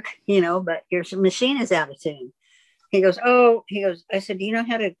work, you know, but your machine is out of tune. He goes, I said, do you know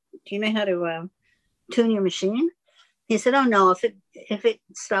how to tune your machine? He said, oh no, if it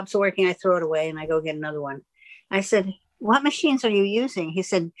stops working, I throw it away and I go get another one. I said, what machines are you using? He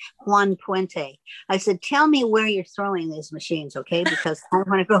said, Juan Puente. I said, tell me where you're throwing these machines, okay? Because I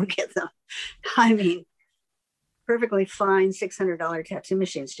want to go get them. I mean, perfectly fine $600 tattoo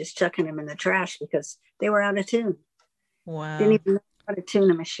machines, just chucking them in the trash because they were out of tune. Wow. Didn't even know how to tune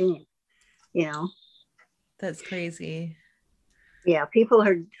a machine, you know? That's crazy. Yeah, people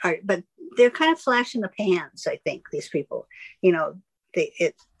are, but they're kind of flash in the pans, I think, these people. You know,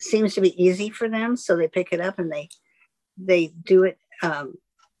 it seems to be easy for them, so they pick it up and they do it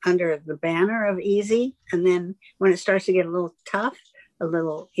under the banner of easy. And then when it starts to get a little tough, a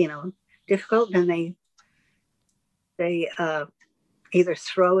little, difficult, then they either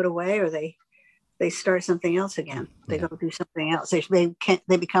throw it away or they start something else again. They go do something else. They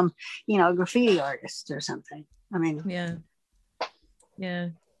become, a graffiti artist or something. I mean, yeah.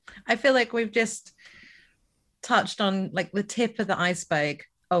 I feel like we've just touched on like the tip of the iceberg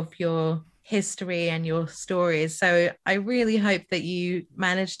of your history and your stories. So I really hope that you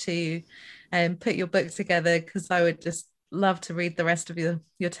managed to put your book together, because I would just love to read the rest of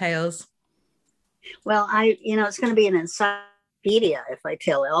your tales. Well, it's going to be an encyclopedia if I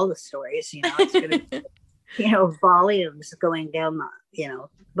tell all the stories. It's going to be, volumes going down the,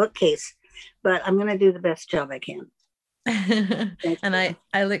 bookcase. But I'm going to do the best job I can. And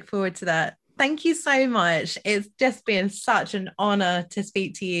I look forward to that. Thank you so much. It's just been such an honor to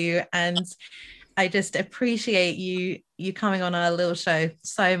speak to you, and I just appreciate you coming on our little show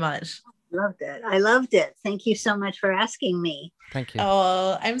so much. I loved it. Thank you so much for asking me. Thank you.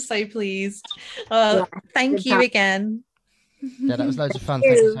 Oh, I'm so pleased. Well, thank you again. Yeah, that was loads of fun.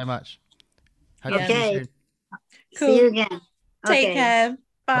 Thank you so much. Hope to see you soon. Cool. See you again. Take care.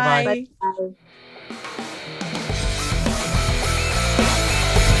 Bye. Bye.